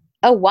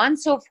a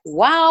once-off,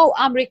 wow,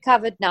 I'm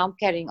recovered, now I'm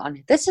carrying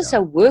on. This is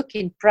a work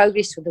in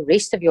progress for the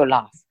rest of your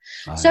life.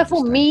 So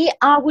for me,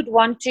 I would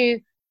like to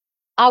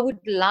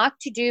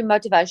do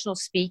motivational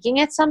speaking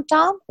at some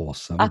time.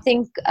 Awesome. I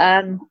think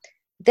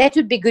that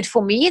would be good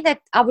for me, that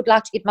I would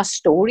like to get my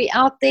story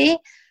out there,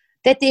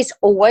 that there's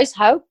always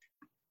hope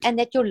and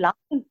that your life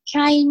can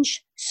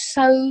change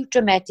so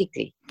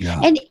dramatically.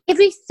 And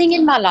everything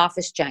in my life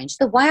has changed.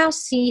 The way I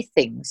see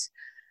things,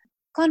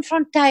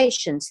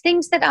 confrontations,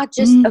 things that I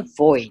just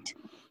avoid.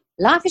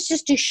 Life is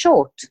just too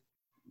short.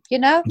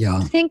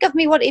 Think of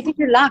me whatever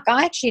you like.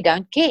 I actually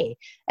don't care.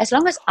 As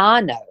long as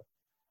I know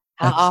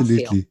how I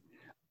feel.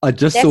 I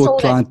just saw a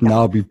client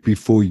now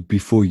before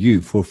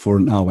you for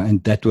an hour,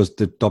 and that was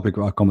the topic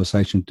of our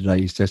conversation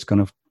today. Is just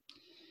kind of,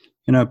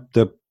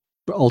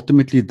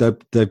 ultimately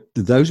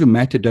those who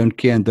matter don't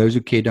care, and those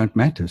who care don't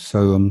matter.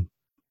 So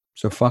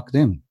fuck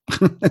them.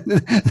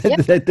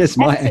 That's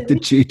my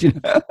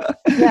attitude.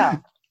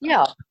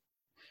 Yeah.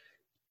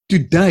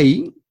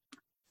 Today,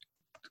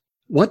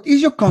 what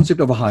is your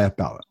concept of a higher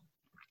power?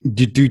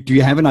 Do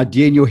you have an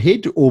idea in your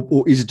head,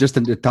 or is it just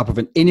a type of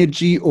an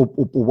energy, or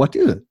what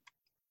is it?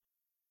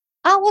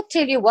 I will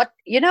tell you what,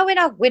 when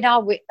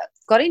I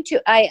got into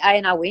AA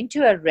and I went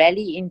to a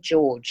rally in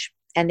George,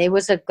 and there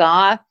was a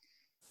guy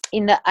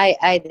in the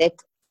AA that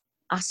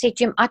I said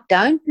to him, I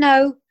don't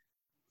know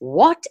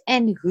what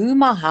and who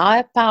my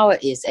higher power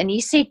is. And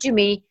he said to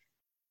me,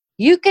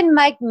 you can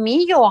make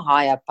me your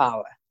higher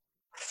power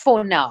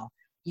for now.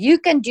 You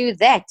can do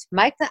that.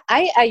 Make the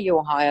AA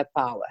your higher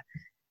power.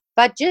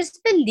 But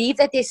just believe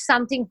that there's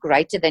something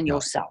greater than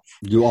yourself.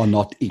 You are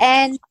not it.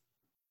 And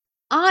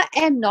I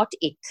am not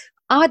it.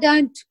 I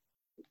don't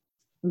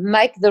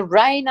make the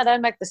rain. I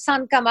don't make the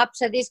sun come up.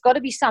 So there's got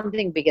to be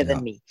something bigger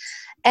than me.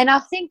 And I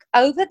think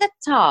over the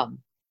time,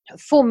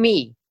 for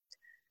me,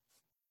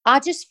 I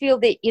just feel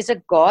there is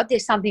a God,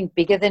 there's something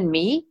bigger than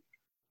me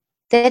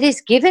that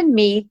has given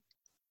me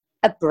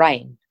a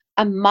brain,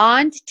 a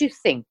mind to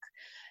think.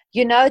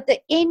 You know, at the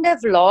end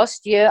of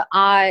last year,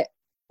 I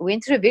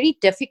went through a very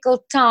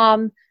difficult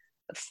time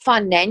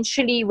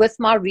financially with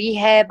my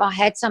rehab. I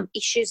had some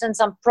issues and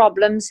some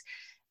problems.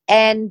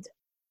 And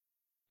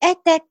at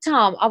that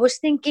time, I was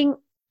thinking,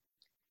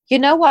 you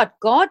know what?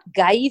 God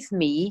gave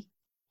me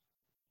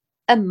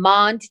a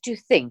mind to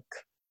think.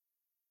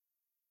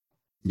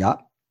 Yeah.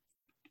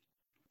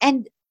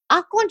 And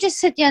I can't just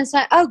sit here and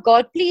say, oh,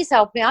 God, please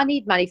help me. I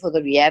need money for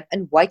the rehab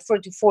and wait for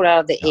it to fall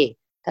out of the air.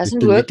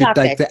 Doesn't work like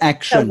take that. The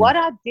action. So what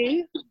I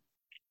do,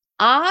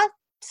 I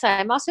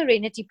say my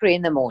serenity prayer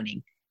in the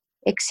morning,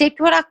 accept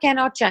what I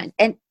cannot change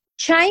and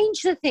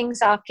change the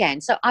things I can.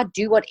 So I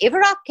do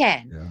whatever I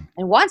can. Yeah.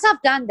 And once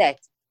I've done that,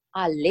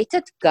 I let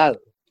it go.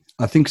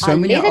 I think so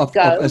many of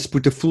us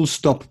put a full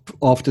stop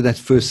after that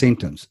first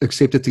sentence,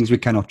 accept the things we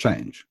cannot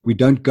change. We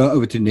don't go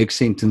over to the next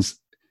sentence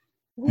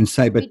and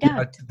say, but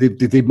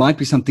there might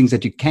be some things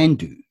that you can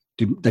do,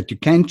 that you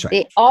can change.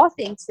 There are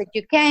things that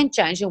you can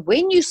change. And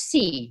when you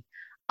see,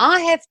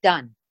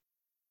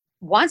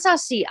 once I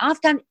see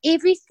I've done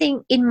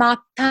everything in my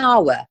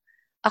power,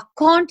 I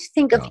can't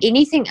think of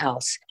anything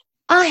else.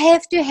 I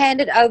have to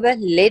hand it over,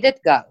 let it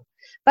go.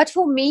 But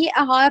for me,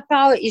 a higher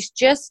power is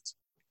just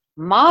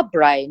my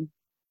brain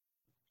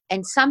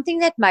and something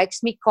that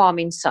makes me calm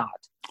inside.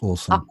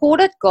 Awesome. I call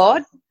it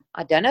God.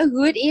 I don't know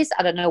who it is.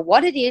 I don't know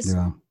what it is.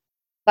 Yeah.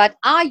 But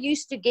I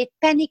used to get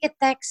panic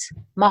attacks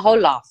my whole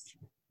life.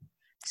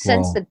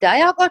 Since the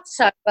day I got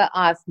sober,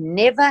 I've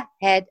never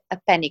had a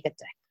panic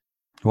attack.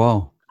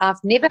 Wow. I've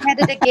never had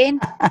it again.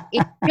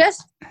 It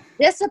just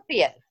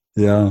disappeared.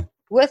 Yeah.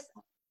 With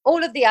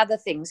all of the other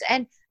things.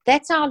 And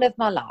that's how I live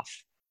my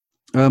life.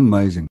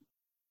 Amazing.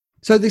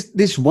 So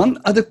there's one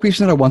other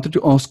question that I wanted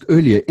to ask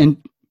earlier. And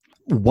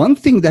one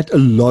thing that a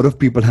lot of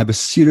people have a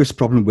serious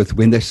problem with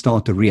when they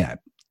start a rehab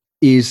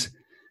is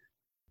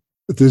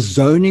the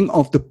zoning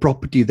of the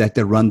property that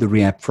they run the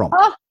rehab from.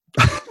 Oh,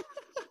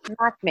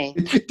 nightmare.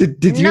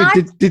 Did you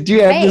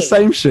have the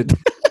same shit?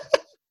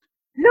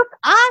 Look,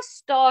 I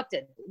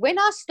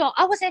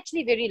was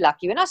actually very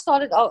lucky. When I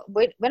started,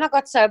 when I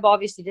got sober,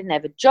 obviously didn't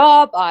have a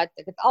job. I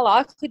het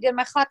al goed in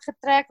my gat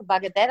getrek,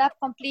 buggered that up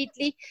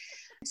completely.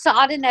 So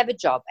I didn't have a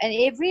job. And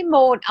every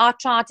morning I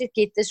tried to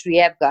get this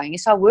rehab going.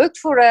 So I worked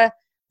for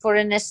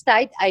an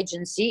estate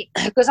agency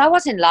because I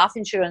was in life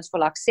insurance for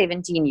like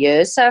 17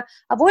 years. So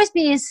I've always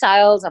been in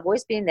sales. I've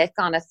always been in that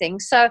kind of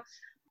thing. So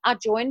I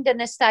joined an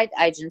estate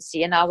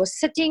agency and I was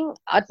sitting,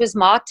 it was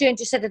my turn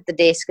to sit at the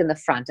desk in the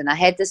front. And I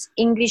had this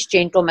English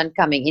gentleman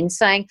coming in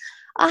saying,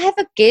 I have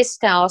a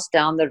guest house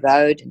down the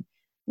road. And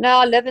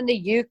now I live in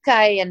the UK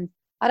and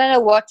I don't know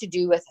what to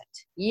do with it.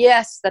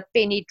 Yes, the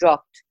penny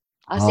dropped.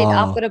 I said,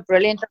 I've got a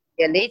brilliant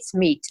idea. Let's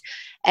meet.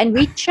 And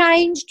we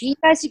changed. He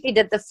basically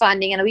did the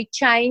funding and we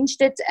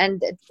changed it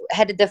and it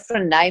had a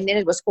different name. Then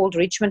it was called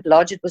Richmond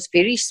Lodge. It was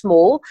very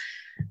small.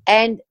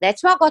 And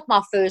that's where I got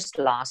my first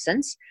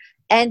license.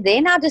 And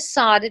then I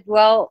decided,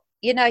 well,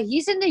 you know,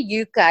 he's in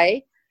the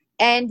UK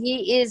and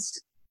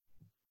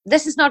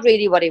this is not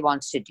really what he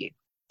wants to do.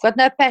 Got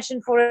no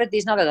passion for it.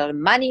 There's not a lot of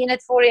money in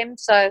it for him.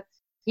 So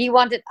he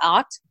wanted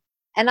out.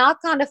 And I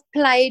kind of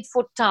played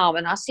for time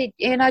and I said,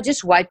 you know,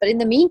 just wait. But in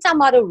the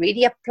meantime, I'd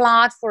already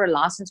applied for a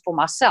license for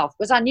myself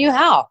because I knew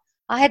how.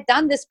 I had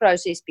done this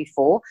process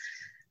before,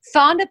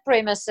 found a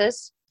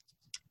premises,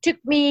 took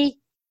me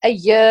a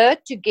year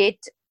to get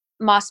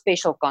my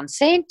special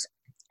consent,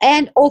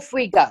 and off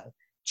we go.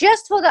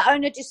 Just for the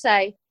owner to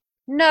say,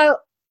 no,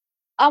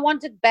 I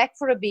want it back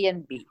for a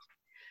B&B.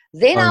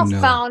 Then I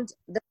found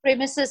the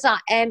premises I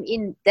am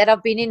in that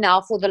I've been in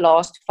now for the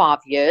last 5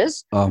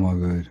 years. Oh my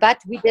God. But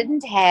we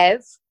didn't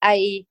have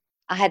I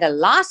had a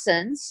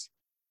license,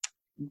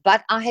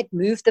 but I had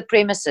moved the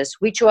premises,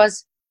 which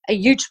was a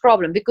huge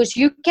problem because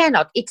you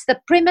cannot. It's the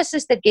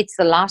premises that gets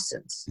the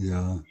license.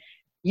 Yeah.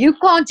 You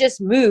can't just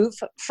move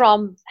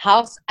from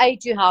house A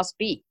to house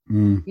B.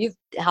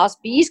 House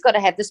B's got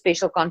to have the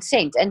special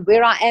consent. And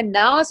where I am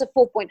now is a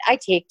 4.8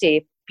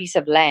 hectare piece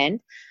of land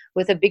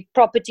with a big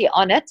property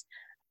on it.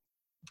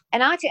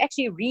 And I had to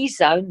actually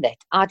rezone that.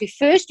 I had to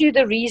first do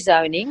the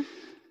rezoning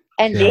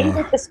and then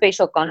get the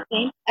special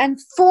consent. And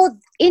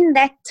in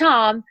that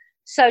time,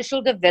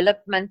 social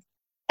development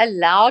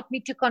allowed me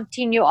to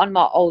continue on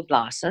my old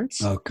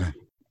license. Okay.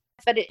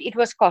 But it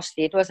was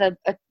costly. It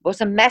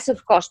was a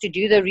massive cost to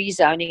do the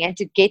rezoning and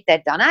to get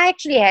that done. I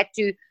actually had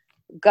to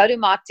go to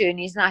my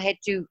attorneys and I had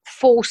to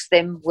force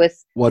them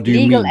with what do you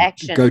legal mean?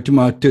 action. Go to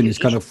my attorneys,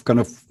 kind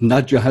of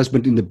nudge your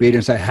husband in the bed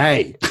and say,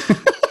 hey.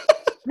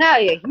 No,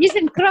 he's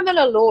in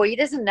criminal law. He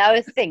doesn't know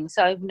a thing,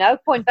 so no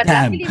point. But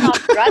luckily, my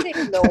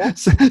brother-in-law.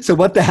 So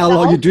what the hell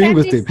are you doing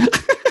with him?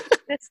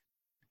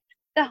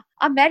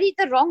 I married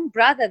the wrong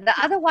brother. The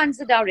other one's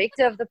the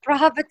director of the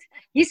private.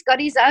 He's got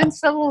his own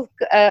civil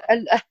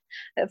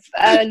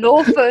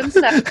law firm,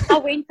 so I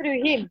went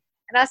through him.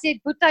 And I said,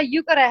 Buddha,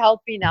 you got to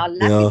help me now.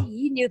 Luckily,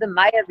 he knew the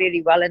mayor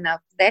very well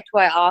enough. That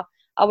way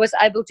I was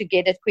able to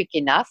get it quick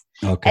enough.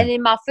 Okay. And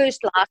then my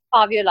first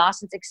 5-year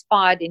license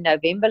expired in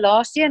November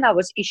last year, and I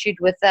was issued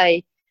with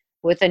a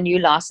new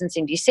license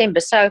in December.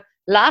 So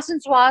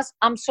license-wise,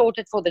 I'm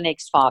sorted for the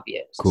next 5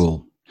 years.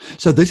 Cool.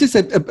 So this is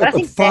a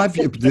 5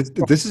 year.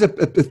 This is a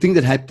thing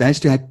that has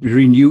to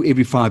renew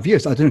every 5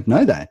 years. I didn't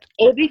know that.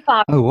 Every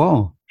 5. Oh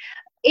wow.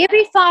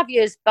 Every 5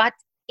 years, but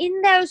in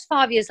those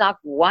 5 years, like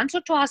once or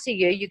twice a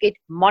year, you get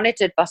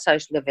monitored by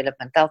social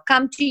development. They'll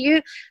come to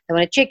you. They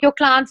want to check your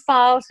client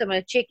files. They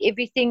want to check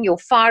everything, your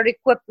fire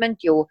equipment,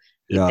 your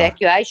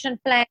evacuation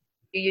plan.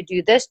 Do you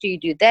do this? Do you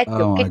do that?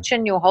 Your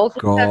kitchen, your whole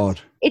thing. So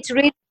it's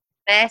really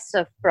a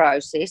massive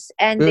process.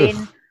 And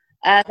then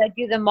they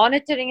do the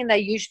monitoring, and they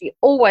usually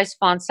always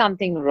find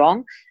something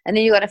wrong. And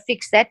then you got to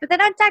fix that. But they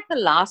don't take the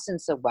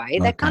license away.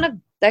 Okay.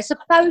 They're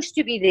supposed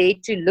to be there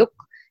to look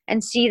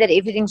and see that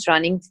everything's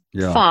running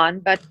fine.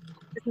 But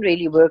it doesn't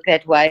really work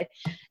that way.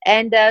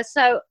 And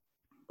so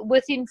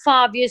within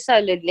 5 years, so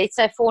let's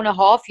say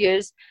 4.5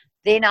 years,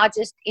 then I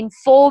just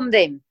inform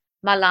them,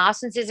 my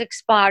license is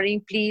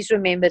expiring. Please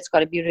remember, it's got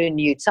to be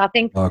renewed. So I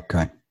think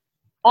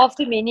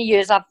after many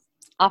years, I'm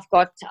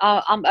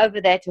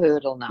over that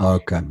hurdle now.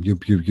 Okay,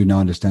 you now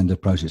understand the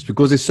process,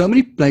 because there's so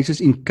many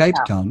places in Cape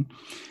Town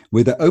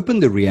where they open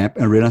the rehab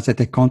and realize that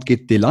they can't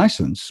get their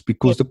license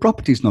because the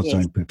property is not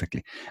zoned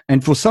perfectly.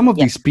 And for some of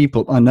these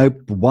people, I know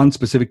one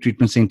specific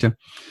treatment center,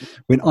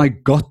 when I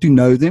got to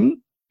know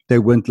them, they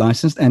weren't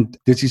licensed, and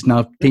this is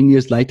now 10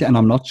 years later, and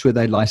I'm not sure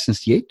they're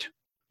licensed yet.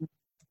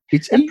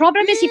 The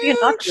problem is, if you're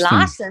not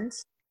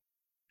licensed,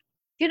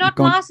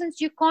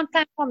 licensed, you can't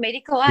claim for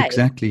medical aid.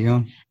 Exactly,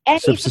 yeah.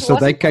 And so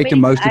they cater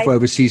mostly for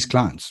overseas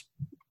clients.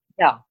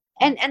 Yeah.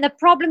 And the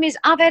problem is,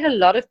 I've had a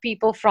lot of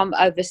people from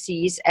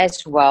overseas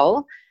as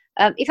well.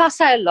 If I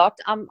say a lot,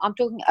 I'm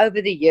talking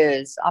over the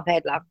years. I've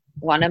had like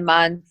one a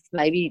month,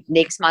 maybe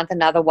next month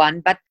another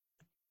one. But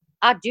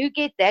I do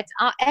get that.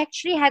 I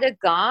actually had a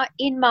guy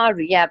in my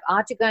rehab. I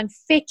had to go and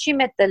fetch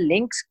him at the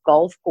Links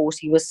golf course.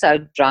 He was so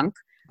drunk.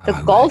 The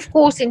golf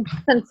course in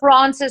St.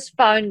 Francis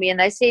phoned me,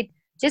 and they said,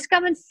 just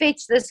come and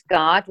fetch this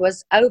guy. It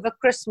was over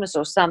Christmas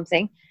or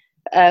something.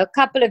 A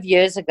couple of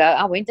years ago,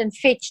 I went and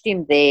fetched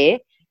him there,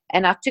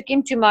 and I took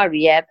him to my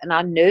rehab, and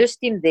I nursed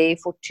him there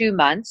for 2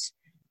 months,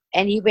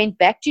 and he went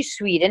back to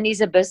Sweden.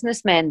 He's a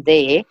businessman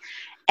there,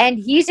 and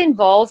he's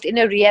involved in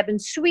a rehab in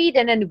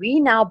Sweden, and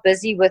we're now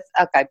busy with,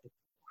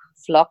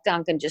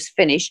 lockdown can just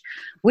finish.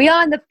 We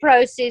are in the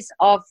process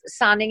of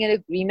signing an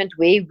agreement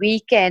where we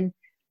can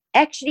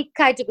actually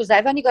cater, because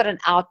they've only got an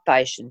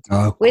outpatient,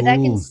 where they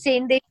can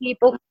send their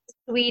people to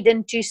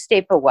Sweden to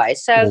step away.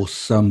 So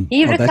awesome.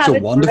 He recovered that's a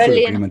wonderful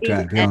agreement to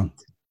have. Yeah.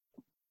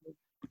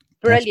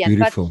 Brilliant.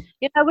 That's beautiful.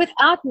 But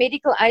without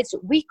medical aids,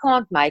 we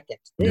can't make it.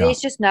 There's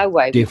just no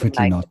way.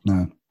 Definitely not.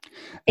 No.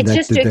 It's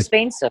just too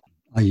expensive.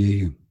 I hear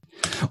you.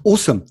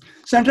 Awesome.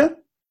 Sandra,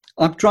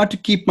 I've tried to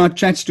keep my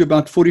chats to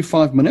about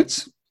 45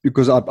 minutes.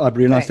 Because I've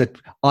realized that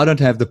I don't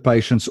have the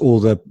patience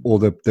or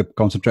the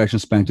concentration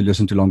span to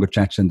listen to longer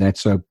chats than that.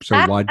 So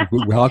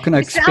how can I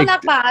expect? You sound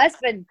like my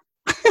husband.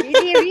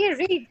 He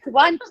reads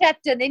one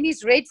chapter and then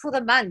he's read for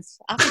the months.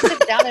 I can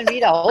sit down and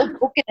read a whole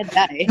book in a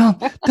day. No,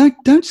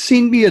 don't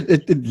send me a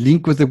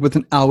link with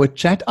an hour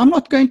chat. I'm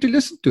not going to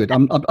listen to it.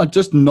 I'm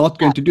just not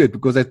going to do it,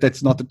 because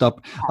that's not the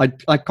top.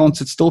 I can't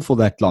sit still for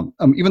that long.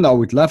 Even though I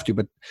would love to,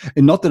 but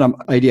not that I'm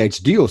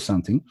ADHD or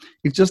something.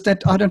 It's just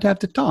that I don't have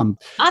the time.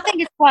 I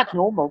think it's quite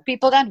normal.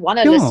 People don't want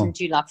to listen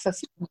to like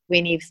 15,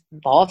 20,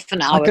 half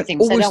an hour things. I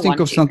can always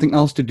think of something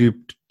else to do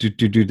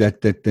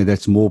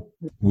that's more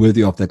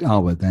worthy of that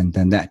hour than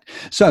that.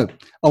 So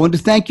I want to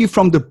thank you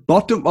from the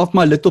bottom of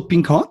my little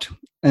pink heart.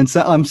 And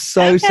so I'm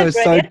so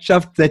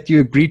chuffed that you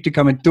agreed to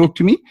come and talk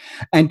to me.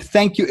 And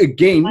thank you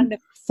again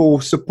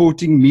for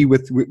supporting me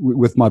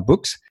with my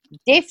books.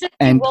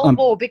 Definitely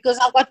more, because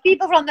I've got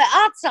people from the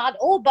outside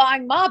all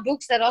buying my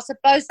books that are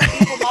supposed to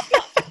be for my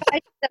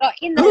patients that are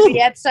in the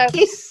rehab. So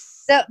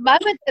the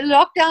moment the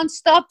lockdown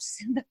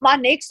stops, my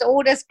next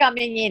order's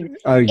coming in.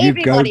 Oh, you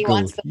Everybody go,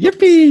 wants them.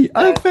 Yippee!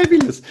 Oh,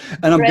 fabulous.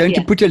 And I'm going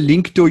to put a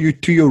link to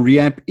your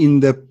rehab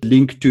in the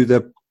link to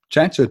the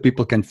chat so that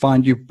people can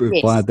find you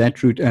via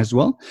that route as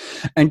well.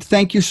 And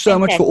thank you so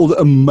much for all the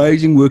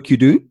amazing work you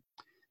do.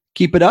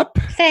 Keep it up.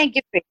 Thank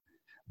you.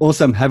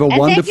 Awesome. Have a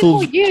wonderful...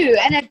 Thank you for you.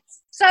 And I'm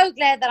so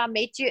glad that I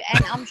met you.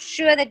 And I'm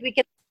sure that we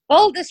can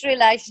build this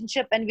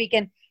relationship and we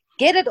can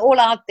get it all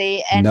out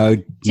there. And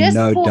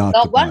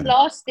one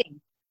last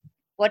thing.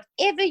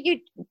 Whatever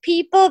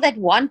people that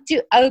want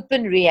to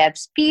open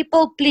rehabs,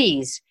 people,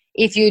 please,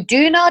 if you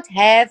do not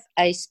have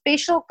a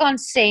special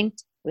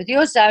consent with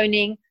your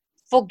zoning,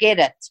 forget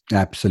it.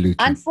 Absolutely.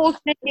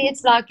 Unfortunately,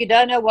 it's like you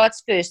don't know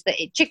what's first,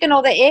 the chicken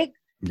or the egg.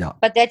 Yeah.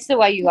 But that's the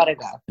way you got to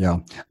go. Yeah.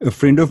 A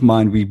friend of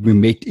mine, we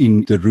met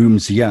in the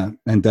rooms here,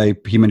 and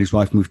him and his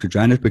wife moved to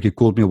Johannesburg. He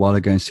called me a while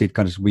ago and said,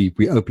 we're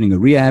opening a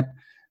rehab.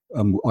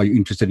 Are you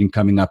interested in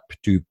coming up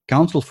to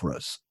counsel for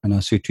us? And I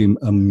said to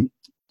him,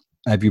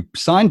 have you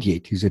signed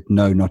yet? He said,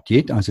 no, not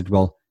yet. I said,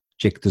 well,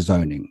 check the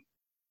zoning.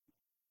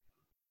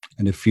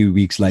 And a few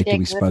weeks later,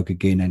 we Check spoke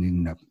again,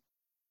 and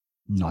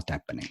not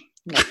happening.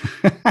 No.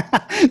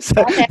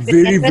 So Not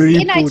happening. very, But very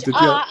NHR, important.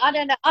 Yeah. I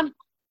don't know.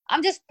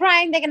 I'm just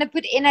praying they're going to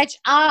put NHR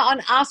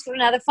on ice for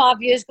another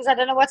 5 years, because I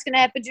don't know what's going to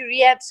happen to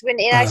rehabs when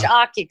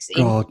NHR kicks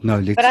in. God, no.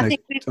 But I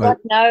think we've got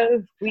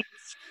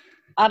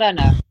I don't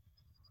know.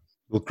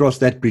 We'll cross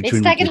that bridge.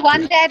 Let's take it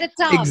one day at a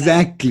time.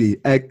 Exactly.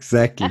 One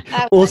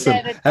Awesome. day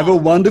at a Have a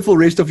time. wonderful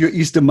rest of your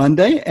Easter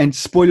Monday, and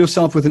spoil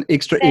yourself with an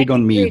extra Thank egg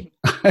on me. you.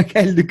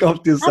 Okay, look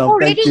after I've yourself.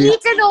 already Thank you.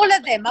 eaten all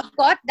of them. I've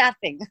got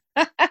nothing.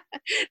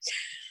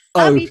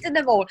 I've eaten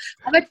them all.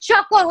 I'm a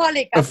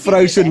chocoholic. A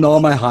frozen na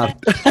my heart.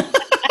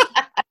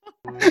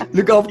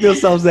 Look after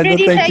yourselves, Sandra.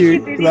 Freddie, Thank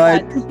you. very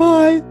Right. much.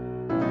 Bye.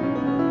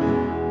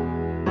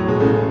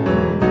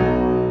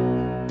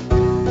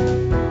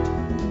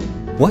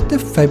 What a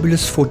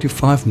fabulous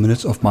 45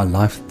 minutes of my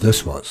life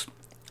this was.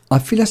 I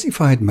feel as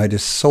if I had made a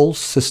soul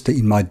sister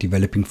in my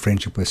developing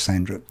friendship with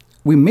Sandra.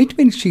 We met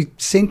when she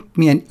sent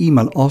me an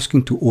email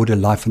asking to order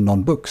Life and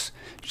Non books.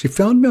 She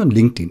found me on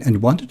LinkedIn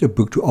and wanted a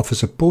book to offer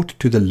support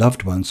to the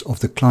loved ones of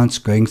the clients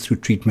going through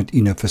treatment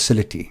in her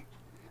facility.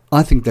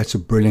 I think that's a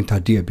brilliant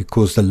idea,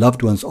 because the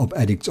loved ones of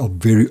addicts are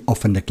very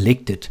often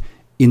neglected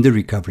in the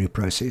recovery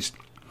process.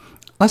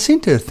 I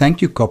sent her a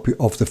thank you copy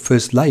of the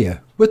first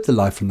layer with the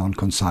Life and Non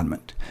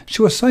consignment.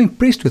 She was so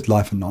impressed with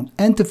Life and Non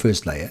and the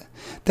first layer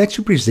that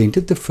she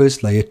presented the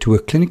first layer to a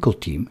clinical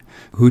team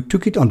who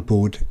took it on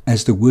board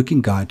as the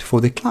working guide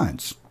for their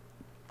clients.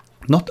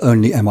 Not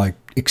only am I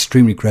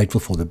extremely grateful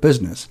for the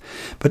business,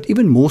 but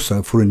even more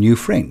so for a new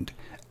friend,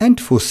 and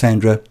for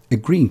Sandra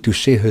agreeing to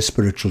share her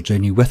spiritual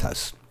journey with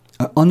us.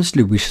 I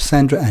honestly wish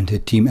Sandra and her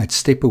team at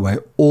Stepaway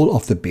all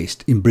of the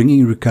best in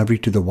bringing recovery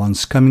to the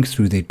ones coming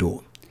through their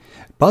door.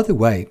 By the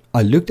way,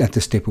 I looked at the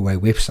Stepaway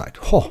website.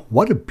 Oh,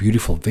 what a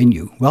beautiful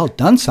venue. Well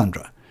done,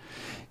 Sandra.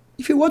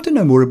 If you want to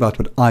know more about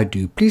what I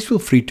do, please feel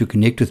free to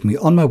connect with me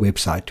on my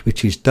website,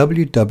 which is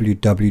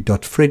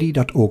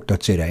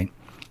www.freddie.org.za,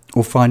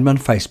 or find me on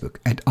Facebook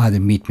at either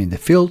Meet Me in the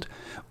Field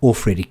or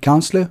Freddie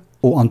Counselor,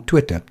 or on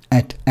Twitter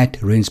at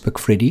Rensburg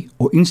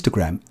or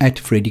Instagram at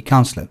Freddie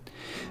Counselor.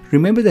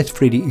 Remember that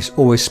Freddie is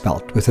always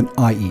spelled with an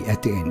IE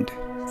at the end.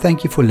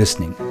 Thank you for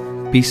listening.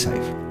 Be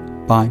safe.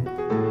 Bye.